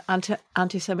violent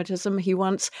anti-Semitism. He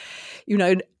once,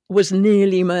 was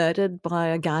nearly murdered by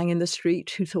a gang in the street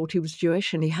who thought he was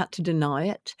Jewish, and he had to deny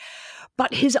it.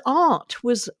 But his art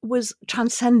was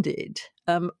transcended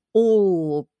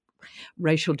all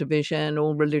racial division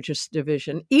or religious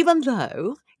division, even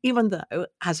though,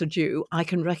 as a Jew, I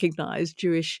can recognize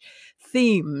Jewish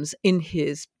themes in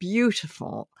his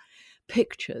beautiful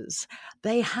pictures.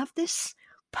 They have this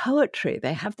poetry,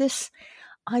 they have this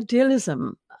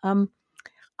idealism.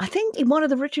 I think in one of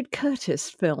the Richard Curtis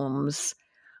films,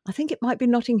 I think it might be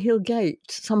Notting Hill Gate,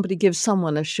 somebody gives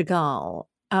someone a Chagall.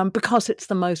 Because it's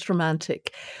the most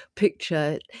romantic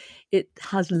picture. It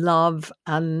has love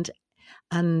and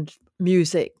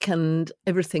music and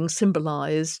everything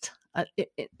symbolized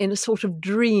in a sort of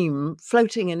dream,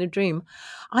 floating in a dream.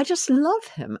 I just love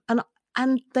him.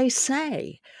 And they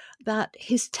say that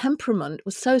his temperament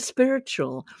was so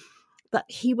spiritual that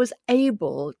he was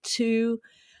able to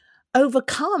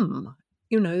overcome,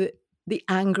 the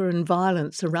anger and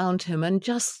violence around him and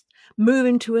just move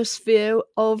into a sphere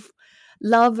of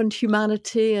love and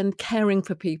humanity and caring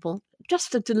for people.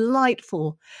 Just a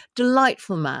delightful,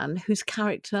 delightful man whose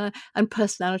character and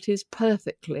personality is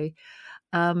perfectly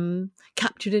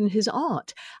captured in his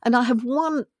art. And I have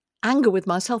one anger with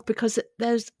myself because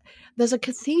there's a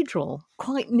cathedral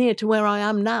quite near to where I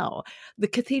am now, the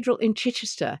cathedral in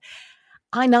Chichester.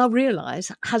 I now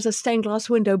realise has a stained glass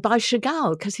window by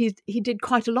Chagall, because he did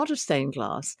quite a lot of stained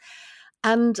glass.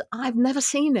 And I've never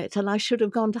seen it, and I should have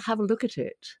gone to have a look at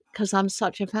it because I'm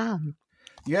such a fan.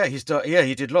 Yeah,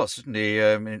 he did lots, didn't he?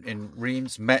 In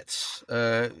Reims, Metz,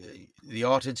 the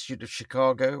Art Institute of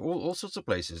Chicago, all sorts of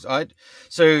places.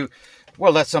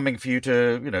 That's something for you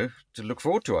to look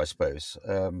forward to, I suppose.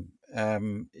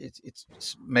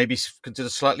 It's maybe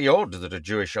considered slightly odd that a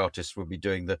Jewish artist would be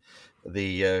doing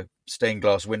the stained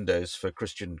glass windows for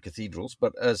Christian cathedrals,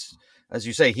 but as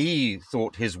you say, he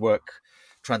thought his work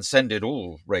transcended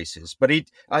all races. But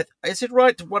is it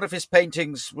right that one of his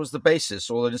paintings was the basis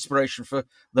or the inspiration for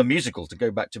the musical, to go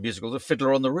back to musical, The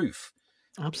Fiddler on the Roof?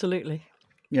 Absolutely.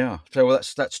 Yeah. So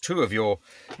that's two of your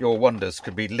wonders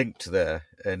could be linked there.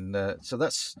 And so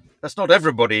that's not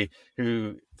everybody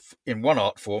who in one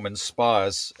art form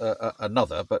inspires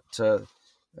another. But so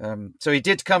he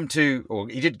did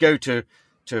go to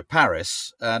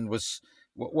Paris and was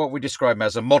what we describe him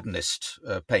as a modernist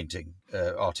painting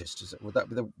artist. Would that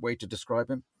be the way to describe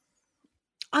him?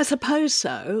 I suppose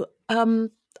so.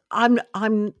 I'm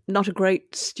not a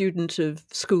great student of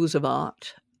schools of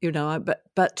art,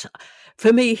 but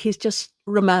for me, he's just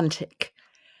romantic.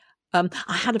 I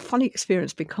had a funny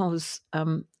experience because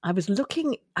I was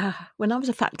looking, when I was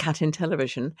a fat cat in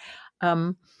television,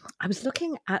 I was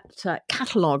looking at a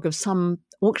catalogue of some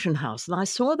auction house, and I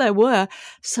saw there were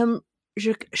some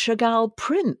Chagall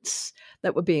prints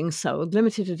that were being sold,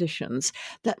 limited editions,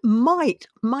 that might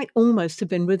almost have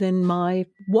been within my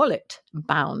wallet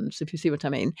bounds, if you see what I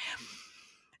mean.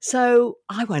 So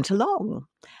I went along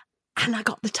and I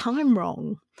got the time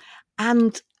wrong.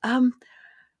 And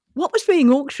what was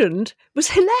being auctioned was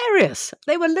hilarious.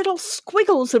 They were little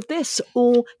squiggles of this,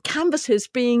 or canvases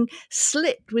being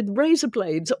slit with razor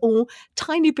blades, or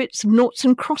tiny bits of noughts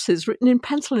and crosses written in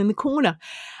pencil in the corner.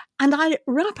 And I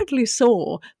rapidly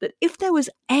saw that if there was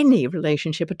any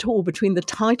relationship at all between the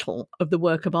title of the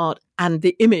work of art and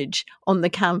the image on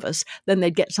the canvas, then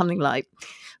they'd get something like,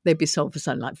 they'd be sold for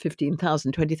something like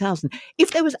 15,000, 20,000. If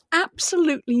there was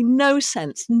absolutely no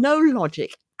sense, no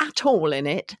logic at all in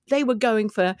it, they were going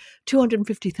for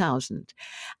 250,000.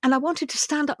 And I wanted to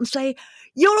stand up and say,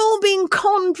 you're all being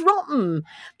conned rotten.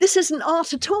 This isn't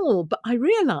art at all. But I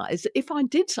realised that if I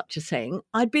did such a thing,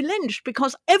 I'd be lynched,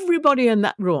 because everybody in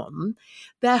that room,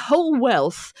 their whole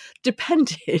wealth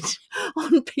depended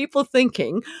on people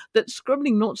thinking that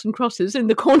scribbling noughts and crosses in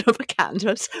the corner of a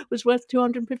canvas was worth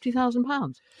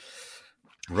 £250,000.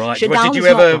 Right. Chagall Well, did you was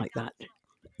ever... not like that.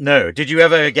 No. Did you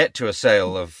ever get to a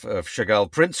sale of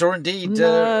Chagall prints, or indeed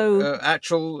No.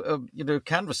 actual,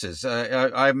 canvases?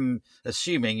 I'm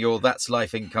assuming your That's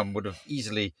Life income would have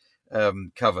easily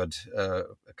covered a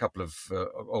couple of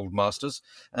old masters,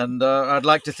 and I'd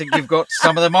like to think you've got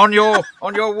some of them on your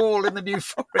wall in the New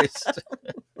Forest.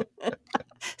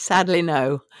 Sadly,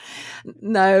 no.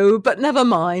 But never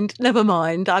mind.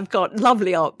 I've got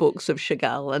lovely art books of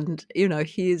Chagall, and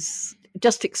he's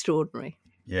just extraordinary.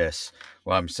 Yes.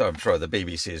 Well, I'm sure the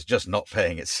BBC is just not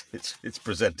paying its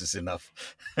presenters enough.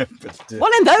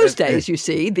 Well, in those days, you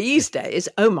see, these days,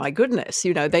 oh my goodness,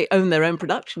 they own their own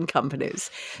production companies,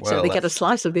 so they get a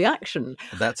slice of the action.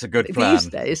 That's a good plan. These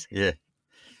days. Yeah.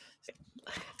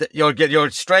 You're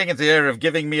straying into the area of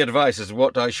giving me advice as to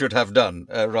what I should have done,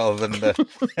 rather than...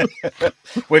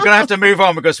 We're going to have to move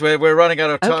on, because we're running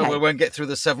out of time. Okay. We won't get through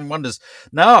the 7 wonders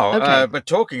now. Okay. But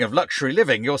talking of luxury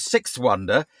living, your 6th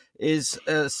wonder is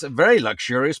a very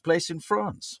luxurious place in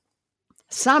France.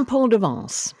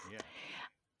 Saint-Paul-de-Vence.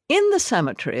 In the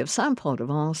cemetery of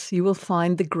Saint-Paul-de-Vence, you will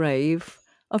find the grave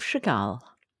of Chagall.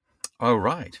 Oh,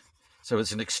 right. So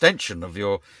it's an extension of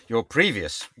your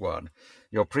previous one,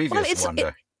 your previous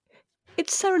wonder.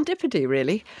 It's serendipity,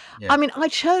 really. Yeah. I mean, I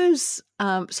chose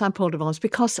Saint-Paul-de-Vence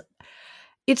because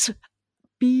it's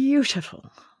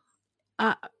beautiful.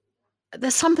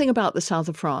 There's something about the south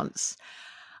of France.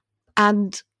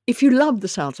 And if you love the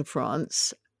south of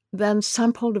France, then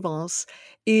Saint-Paul-de-Vence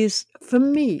is, for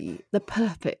me, the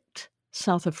perfect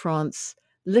south of France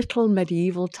little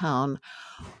medieval town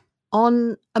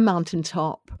on a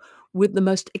mountaintop with the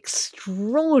most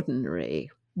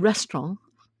extraordinary restaurant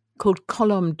called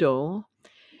Colombe d'Or,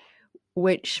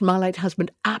 which my late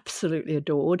husband absolutely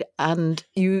adored. And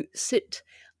you sit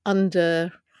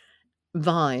under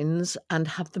vines and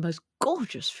have the most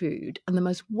gorgeous food and the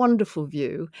most wonderful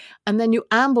view. And then you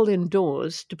amble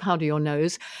indoors to powder your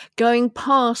nose, going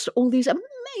past all these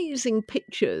amazing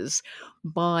pictures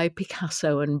by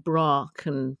Picasso and Braque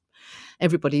and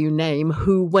everybody you name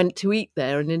who went to eat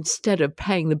there. And instead of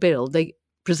paying the bill, they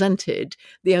presented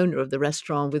the owner of the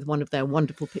restaurant with one of their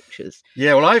wonderful pictures.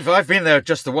 Yeah, well, I've been there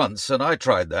just the once, and I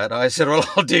tried that. I said, well,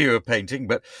 I'll do you a painting,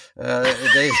 but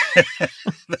they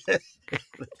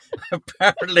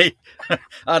apparently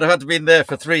I'd have had to been there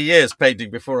for 3 years painting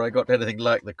before I got anything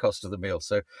like the cost of the meal.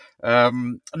 So,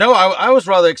 no, I was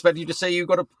rather expecting you to say you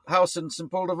got a house in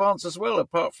Saint-Paul-de-Vence as well,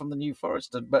 apart from the New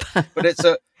Forest. But it's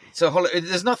a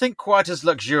there's nothing quite as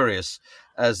luxurious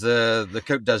as the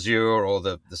Côte d'Azur or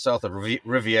the south of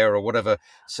Riviera or whatever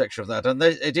section of that. And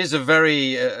it is a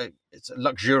very it's a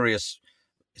luxurious.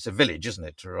 It's a village, isn't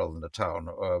it, rather than a town?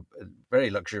 A very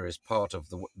luxurious part of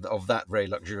that very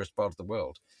luxurious part of the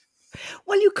world.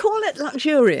 Well, you call it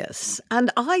luxurious.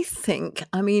 And I think,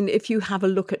 if you have a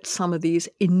look at some of these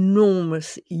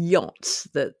enormous yachts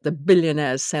that the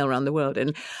billionaires sail around the world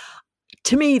in,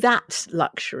 to me, that's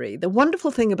luxury. The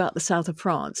wonderful thing about the south of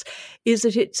France is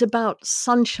that it's about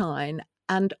sunshine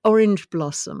and orange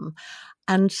blossom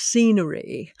and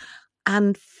scenery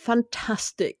and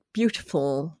fantastic,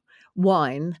 beautiful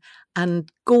wine and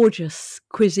gorgeous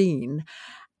cuisine.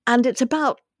 And it's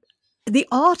about the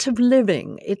art of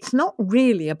living. It's not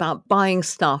really about buying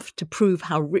stuff to prove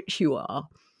how rich you are.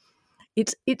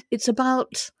 It's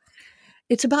about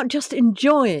just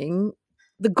enjoying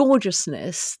the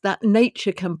gorgeousness that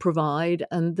nature can provide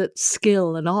and that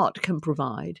skill and art can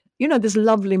provide. There's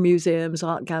lovely museums,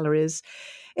 art galleries.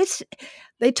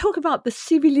 They talk about the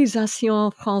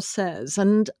civilisation française,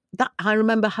 and that I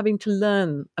remember having to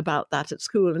learn about that at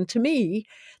school. And to me,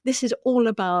 this is all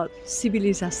about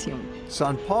civilisation.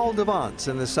 Saint-Paul-de-Vence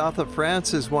in the south of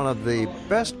France is one of the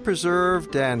best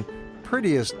preserved and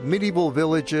prettiest medieval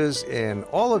villages in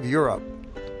all of Europe.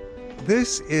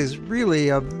 This is really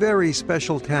a very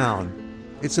special town.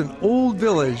 It's an old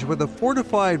village with a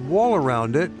fortified wall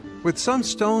around it, with some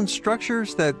stone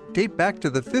structures that date back to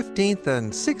the 15th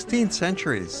and 16th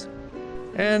centuries.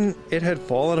 And it had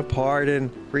fallen apart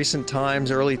in recent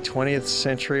times. Early 20th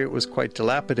century, it was quite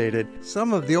dilapidated.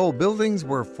 Some of the old buildings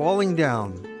were falling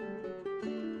down.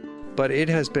 But it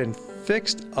has been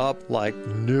fixed up like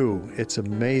new. It's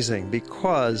amazing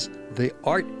because the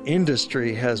art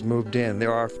industry has moved in.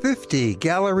 There are 50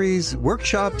 galleries,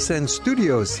 workshops, and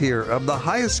studios here of the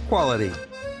highest quality.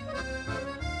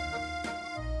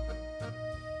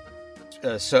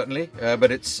 Certainly,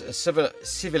 but it's a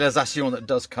civilization that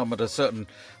does come at a certain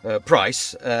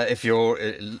price if you're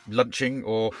lunching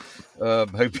or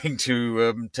hoping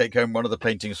to take home one of the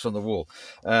paintings from the wall.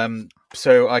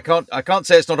 So I can't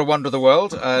say it's not a wonder of the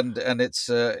world, and it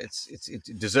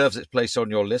deserves its place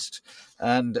on your list.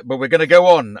 But we're going to go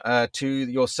on to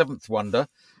your seventh wonder,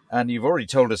 and you've already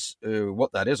told us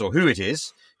what that is or who it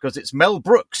is, because it's Mel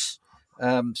Brooks.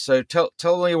 So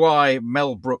tell me why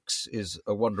Mel Brooks is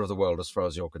a wonder of the world as far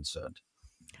as you're concerned.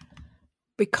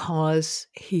 Because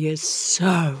he is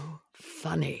so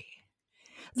funny.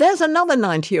 There's another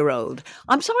 90-year-old.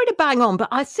 I'm sorry to bang on, but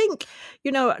I think,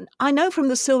 I know from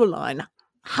the Silver Line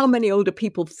how many older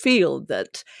people feel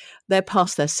that they're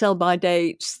past their sell-by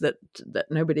dates, that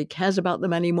nobody cares about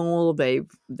them anymore,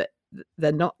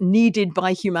 they're not needed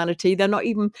by humanity. They're not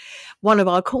even, one of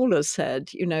our callers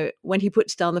said, when he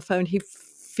puts down the phone, he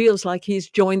feels like he's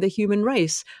joined the human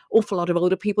race. Awful lot of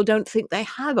older people don't think they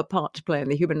have a part to play in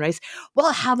the human race.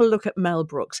 Well, have a look at Mel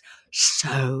Brooks.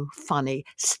 So funny,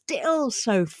 still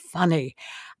so funny.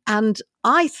 And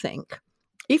I think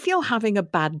if you're having a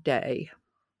bad day,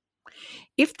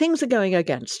 if things are going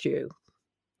against you,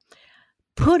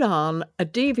 put on a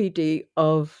DVD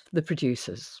of The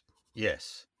Producers.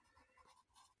 Yes.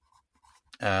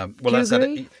 Yeah,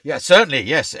 certainly,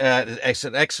 yes. It's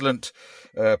an excellent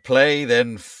play,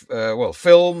 then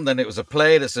film. Then it was a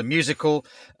play. That's a musical.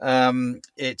 And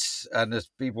as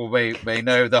people may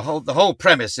know, the whole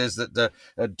premise is that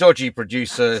a dodgy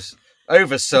producer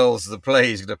oversells the play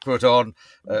he's going to put on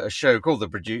a show called The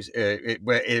Producer,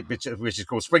 which is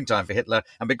called Springtime for Hitler.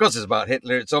 And because it's about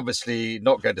Hitler, it's obviously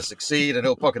not going to succeed, and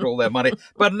he'll pocket all their money.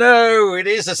 But no, it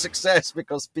is a success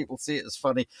because people see it as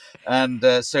funny.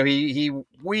 And so he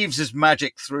weaves his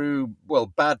magic through,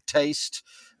 bad taste,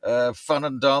 fun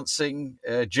and dancing,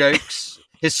 jokes,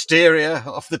 hysteria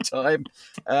half the time.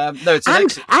 And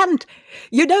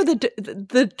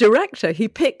the director he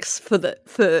picks for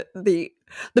the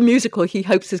musical he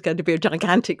hopes is going to be a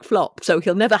gigantic flop, so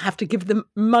he'll never have to give the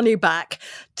money back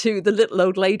to the little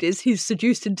old ladies he's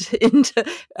seduced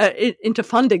into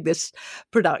funding this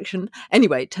production.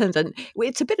 Anyway, it turns out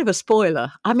it's a bit of a spoiler.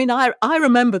 I mean, I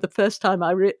remember the first time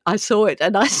I saw it,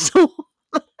 and I saw...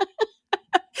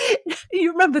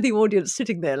 You remember the audience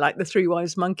sitting there like the three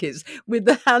wise monkeys with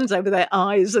their hands over their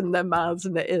eyes and their mouths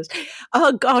and their ears.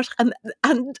 Oh gosh! And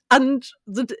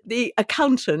the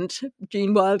accountant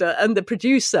Gene Wilder and the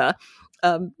producer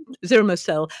Zira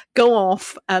Mostel go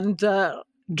off and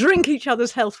drink each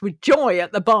other's health with joy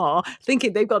at the bar,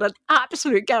 thinking they've got an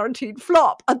absolute guaranteed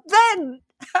flop, and then.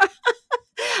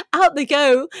 Out they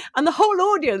go, and the whole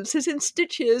audience is in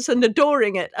stitches and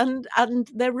adoring it, and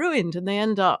they're ruined, and they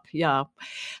end up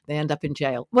in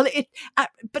jail. Well,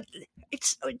 but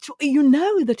it's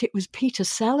that it was Peter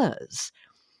Sellers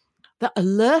that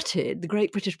alerted the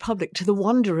great British public to the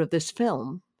wonder of this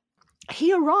film.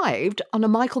 He arrived on a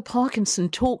Michael Parkinson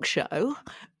talk show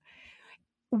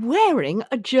wearing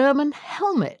a German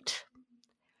helmet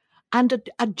and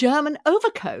a German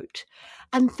overcoat.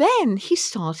 And then he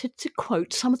started to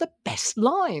quote some of the best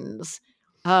lines.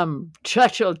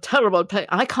 Churchill, terrible painter.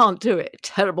 I can't do it.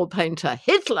 Terrible painter.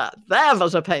 Hitler, there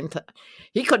was a painter.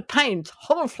 He could paint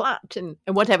whole flat and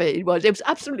whatever it was. It was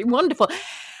absolutely wonderful.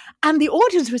 And the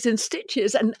audience was in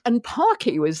stitches, and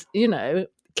Parky was,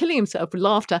 killing himself with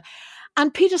laughter.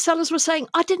 And Peter Sellers was saying,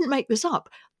 I didn't make this up.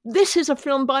 This is a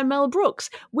film by Mel Brooks,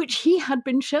 which he had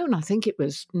been shown. I think it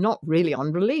was not really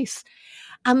on release.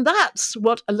 And that's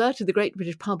what alerted the great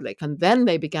British public. And then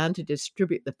they began to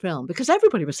distribute the film because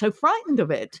everybody was so frightened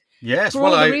of it. Yes, for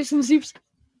all the reasons you've.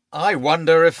 I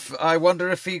wonder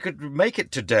if he could make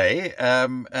it today,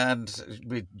 and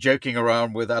be joking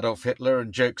around with Adolf Hitler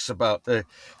and jokes about the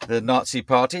Nazi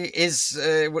Party.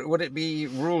 Would it be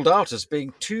ruled out as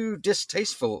being too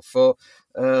distasteful for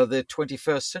the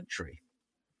 21st century?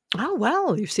 Oh,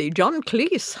 well, you see, John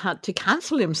Cleese had to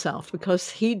cancel himself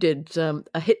because he did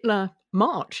a Hitler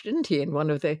march, didn't he, in one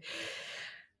of the...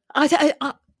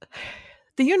 the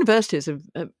universities have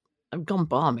gone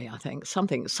balmy, I think.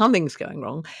 Something's going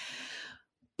wrong.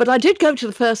 But I did go to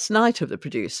the first night of The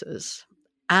Producers,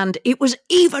 And it was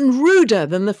even ruder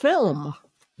than the film.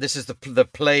 This is the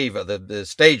play, the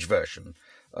stage version.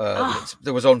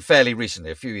 That was on fairly recently,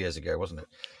 a few years ago, wasn't it?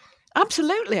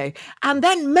 Absolutely. And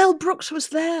then Mel Brooks was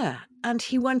there, and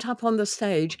he went up on the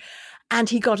stage and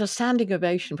he got a standing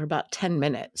ovation for about 10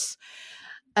 minutes.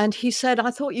 And he said,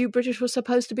 I thought you British were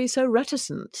supposed to be so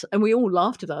reticent. And we all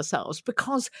laughed at ourselves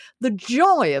because the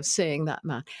joy of seeing that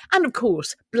man. And of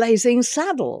course, Blazing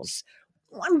Saddles,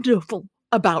 wonderful,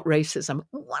 about racism,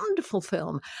 wonderful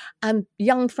film. And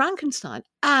Young Frankenstein.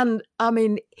 And I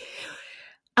mean,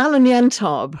 Alan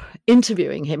Yentob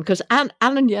interviewing him, because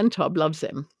Alan Yentob loves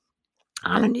him.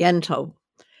 Alan Yentob,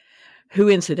 who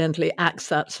incidentally acts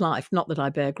That's Life, not that I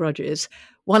bear grudges,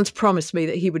 once promised me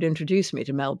that he would introduce me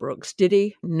to Mel Brooks. Did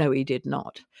he? No, he did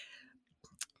not.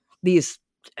 These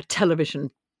television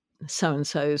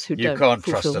so-and-sos who don't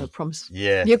fulfill their promise.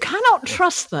 Yeah. You cannot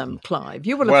trust them, Clive.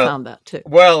 You will have found that too.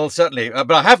 Well, certainly.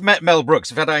 But I have met Mel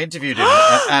Brooks. In fact, I interviewed him.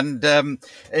 And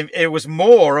it was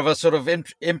more of a sort of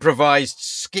improvised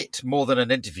skit more than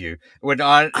an interview. If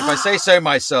I say so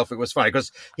myself, it was funny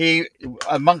because he,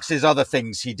 amongst his other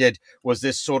things he did, was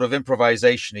this sort of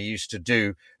improvisation he used to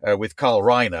do with Carl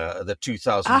Reiner, the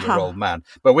 2,000-year-old man.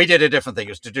 But we did a different thing.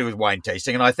 It was to do with wine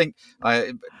tasting. And I think,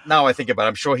 now I think about it,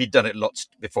 I'm sure he'd done it lots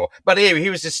before. But he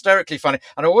was hysterically funny.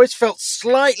 And I always felt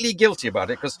slightly guilty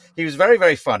about it because he was very,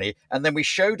 very funny. And then we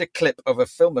showed a clip of a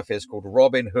film of his called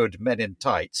Robin Hood Men in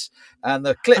Tights. And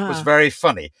the clip was very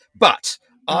funny. But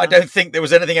I don't think there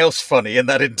was anything else funny in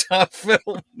that entire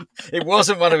film. It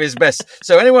wasn't one of his best.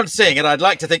 So anyone seeing it, I'd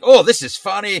like to think, oh, this is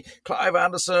funny. Clive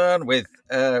Anderson with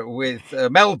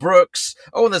Mel Brooks.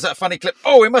 Oh, and there's that funny clip.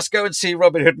 Oh, we must go and see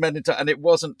Robin Hood Men in Tights. And it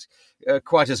wasn't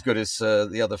quite as good as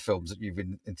the other films that you've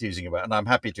been enthusing about. And I'm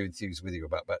happy to enthuse with you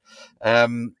about that.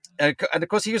 And of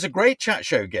course, he was a great chat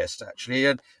show guest, actually.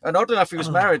 And odd enough, he was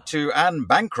married to Anne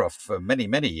Bancroft for many,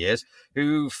 many years,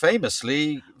 who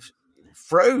famously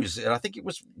froze. And I think it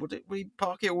was, would we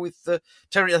park it with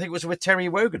Terry? I think it was with Terry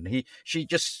Wogan. She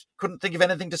just couldn't think of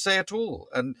anything to say at all.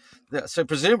 And so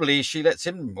presumably she let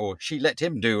him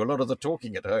do a lot of the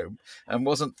talking at home and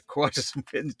wasn't quite as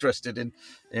interested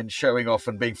in showing off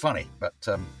and being funny. But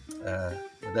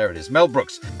there it is. Mel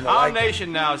Brooks. Our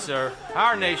nation now, sir,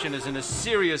 our nation is in a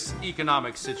serious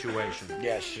economic situation.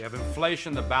 Yes. You have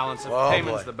inflation, the balance of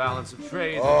payments, the balance of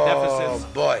trade, the deficits.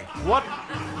 Oh, boy. What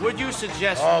would you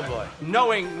suggest,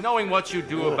 knowing what you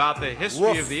do about the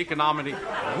history of the economy?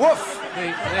 Woof!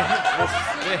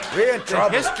 We're in trouble.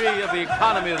 The history of the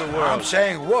economy of the world. I'm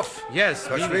saying woof. Yes.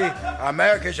 Because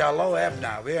America's our low ebb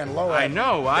now. We're in low ebb. I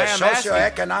know. The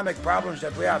socioeconomic problems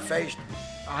that we are faced,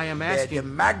 I am asking the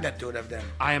magnitude of them.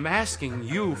 I am asking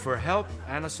you for help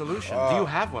and a solution. Do you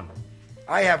have one?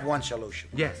 I have one solution.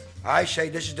 Yes. I say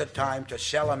this is the time to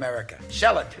sell America.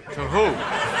 Sell it. To who?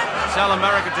 Sell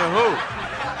America to who?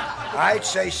 I'd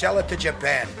say sell it to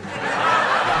Japan.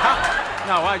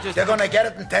 No, They're going to get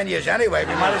it in 10 years anyway.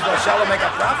 We might as well sell and make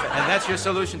a profit. And that's your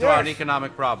solution to our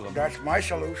economic problem? That's my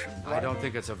solution. I don't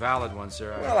think it's a valid one,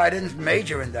 sir. Well, I didn't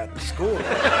major in that in school.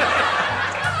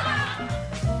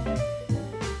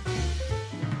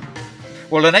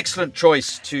 Well, an excellent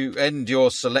choice to end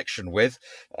your selection with.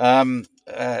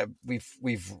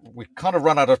 We've kind of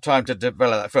run out of time to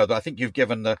develop that further. I think you've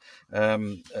given the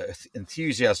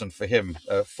enthusiasm for him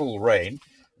full rein.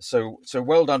 So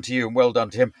well done to you and well done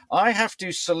to him. I have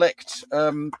to select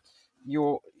the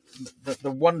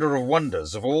wonder of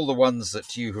wonders of all the ones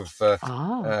that you have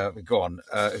gone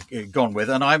with,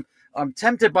 and I'm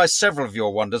tempted by several of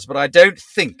your wonders, but I don't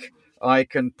think I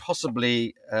can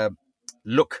possibly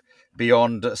look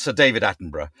beyond Sir David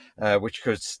Attenborough,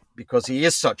 because he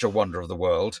is such a wonder of the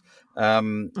world.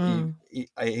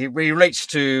 He relates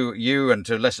to you and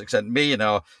to a lesser extent me in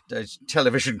our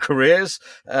television careers,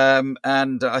 and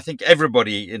I think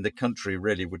everybody in the country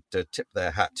really would tip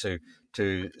their hat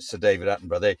to Sir David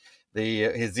Attenborough.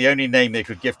 He's the only name they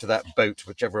could give to that boat,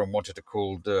 which everyone wanted to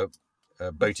call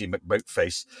Boaty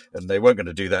McBoatface, and they weren't going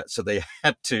to do that, so they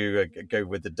had to go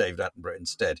with the David Attenborough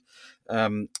instead.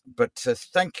 But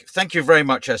thank you very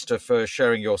much, Esther, for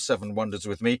sharing your 7 wonders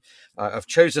with me. I've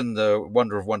chosen the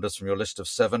wonder of wonders from your list of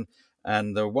 7,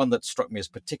 and the one that struck me as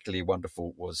particularly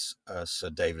wonderful was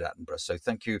Sir David Attenborough. So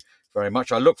thank you very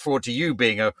much. I look forward to you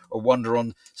being a wonder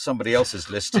on somebody else's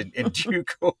list in due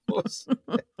course.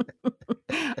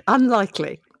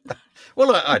 Unlikely.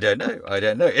 Well, I don't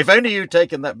know. If only you'd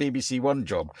taken that BBC One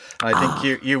job, I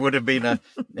think you would have been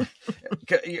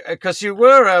because you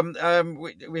were.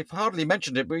 We've hardly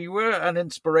mentioned it, but you were an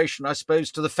inspiration, I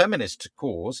suppose, to the feminist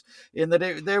cause in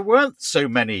that there weren't so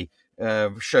many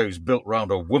shows built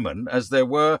around a woman as there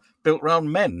were built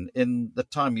around men in the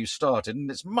time you started. And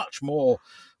it's much more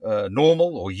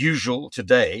normal or usual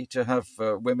today to have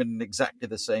women in exactly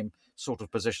the same sort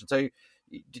of position. So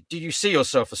did you see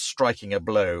yourself as striking a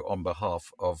blow on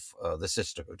behalf of the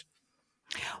sisterhood?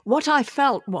 What I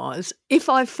felt was, if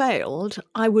I failed,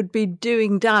 I would be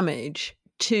doing damage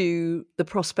to the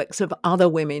prospects of other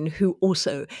women who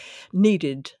also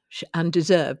needed and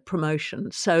deserved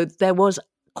promotion. So there was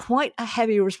quite a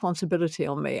heavy responsibility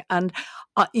on me. And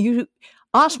you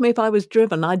asked me if I was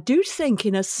driven. I do think,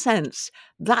 in a sense,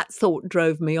 that thought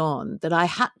drove me on, that I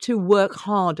had to work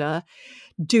harder,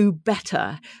 do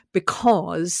better,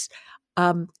 because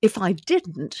if I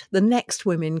didn't, the next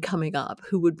women coming up,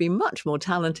 who would be much more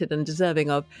talented and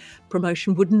deserving of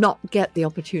promotion, would not get the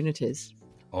opportunities.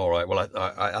 All right. Well,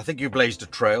 I think you blazed a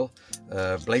trail,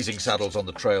 blazing saddles on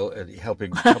the trail, help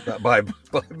that by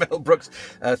Mel Brooks.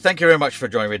 Thank you very much for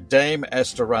joining me, Dame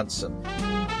Esther Rantzen.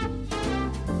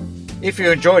 If you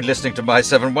enjoyed listening to My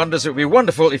Seven Wonders, it would be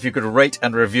wonderful if you could rate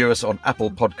and review us on Apple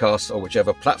Podcasts or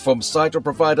whichever platform, site or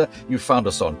provider you found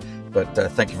us on. But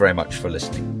thank you very much for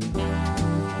listening.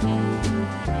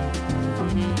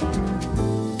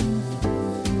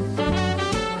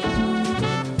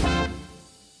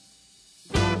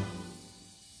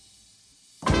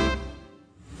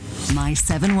 My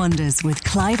Seven Wonders with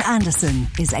Clive Anderson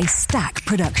is a Stack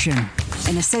production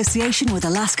in association with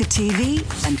Alaska TV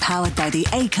and powered by the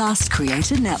Acast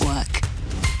Creator Network.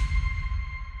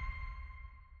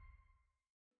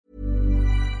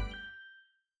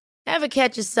 Ever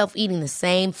catch yourself eating the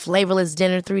same flavorless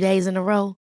dinner 3 days in a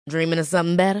row? Dreaming of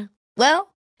something better?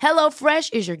 Well,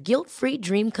 HelloFresh is your guilt-free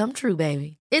dream come true,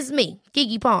 baby. It's me,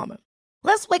 Keke Palmer.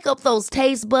 Let's wake up those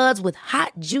taste buds with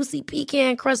hot, juicy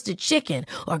pecan-crusted chicken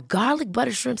or garlic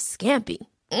butter shrimp scampi.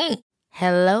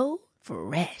 Hello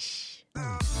Fresh.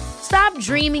 Stop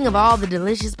dreaming of all the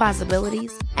delicious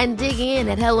possibilities and dig in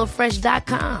at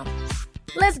HelloFresh.com.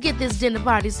 Let's get this dinner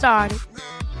party started.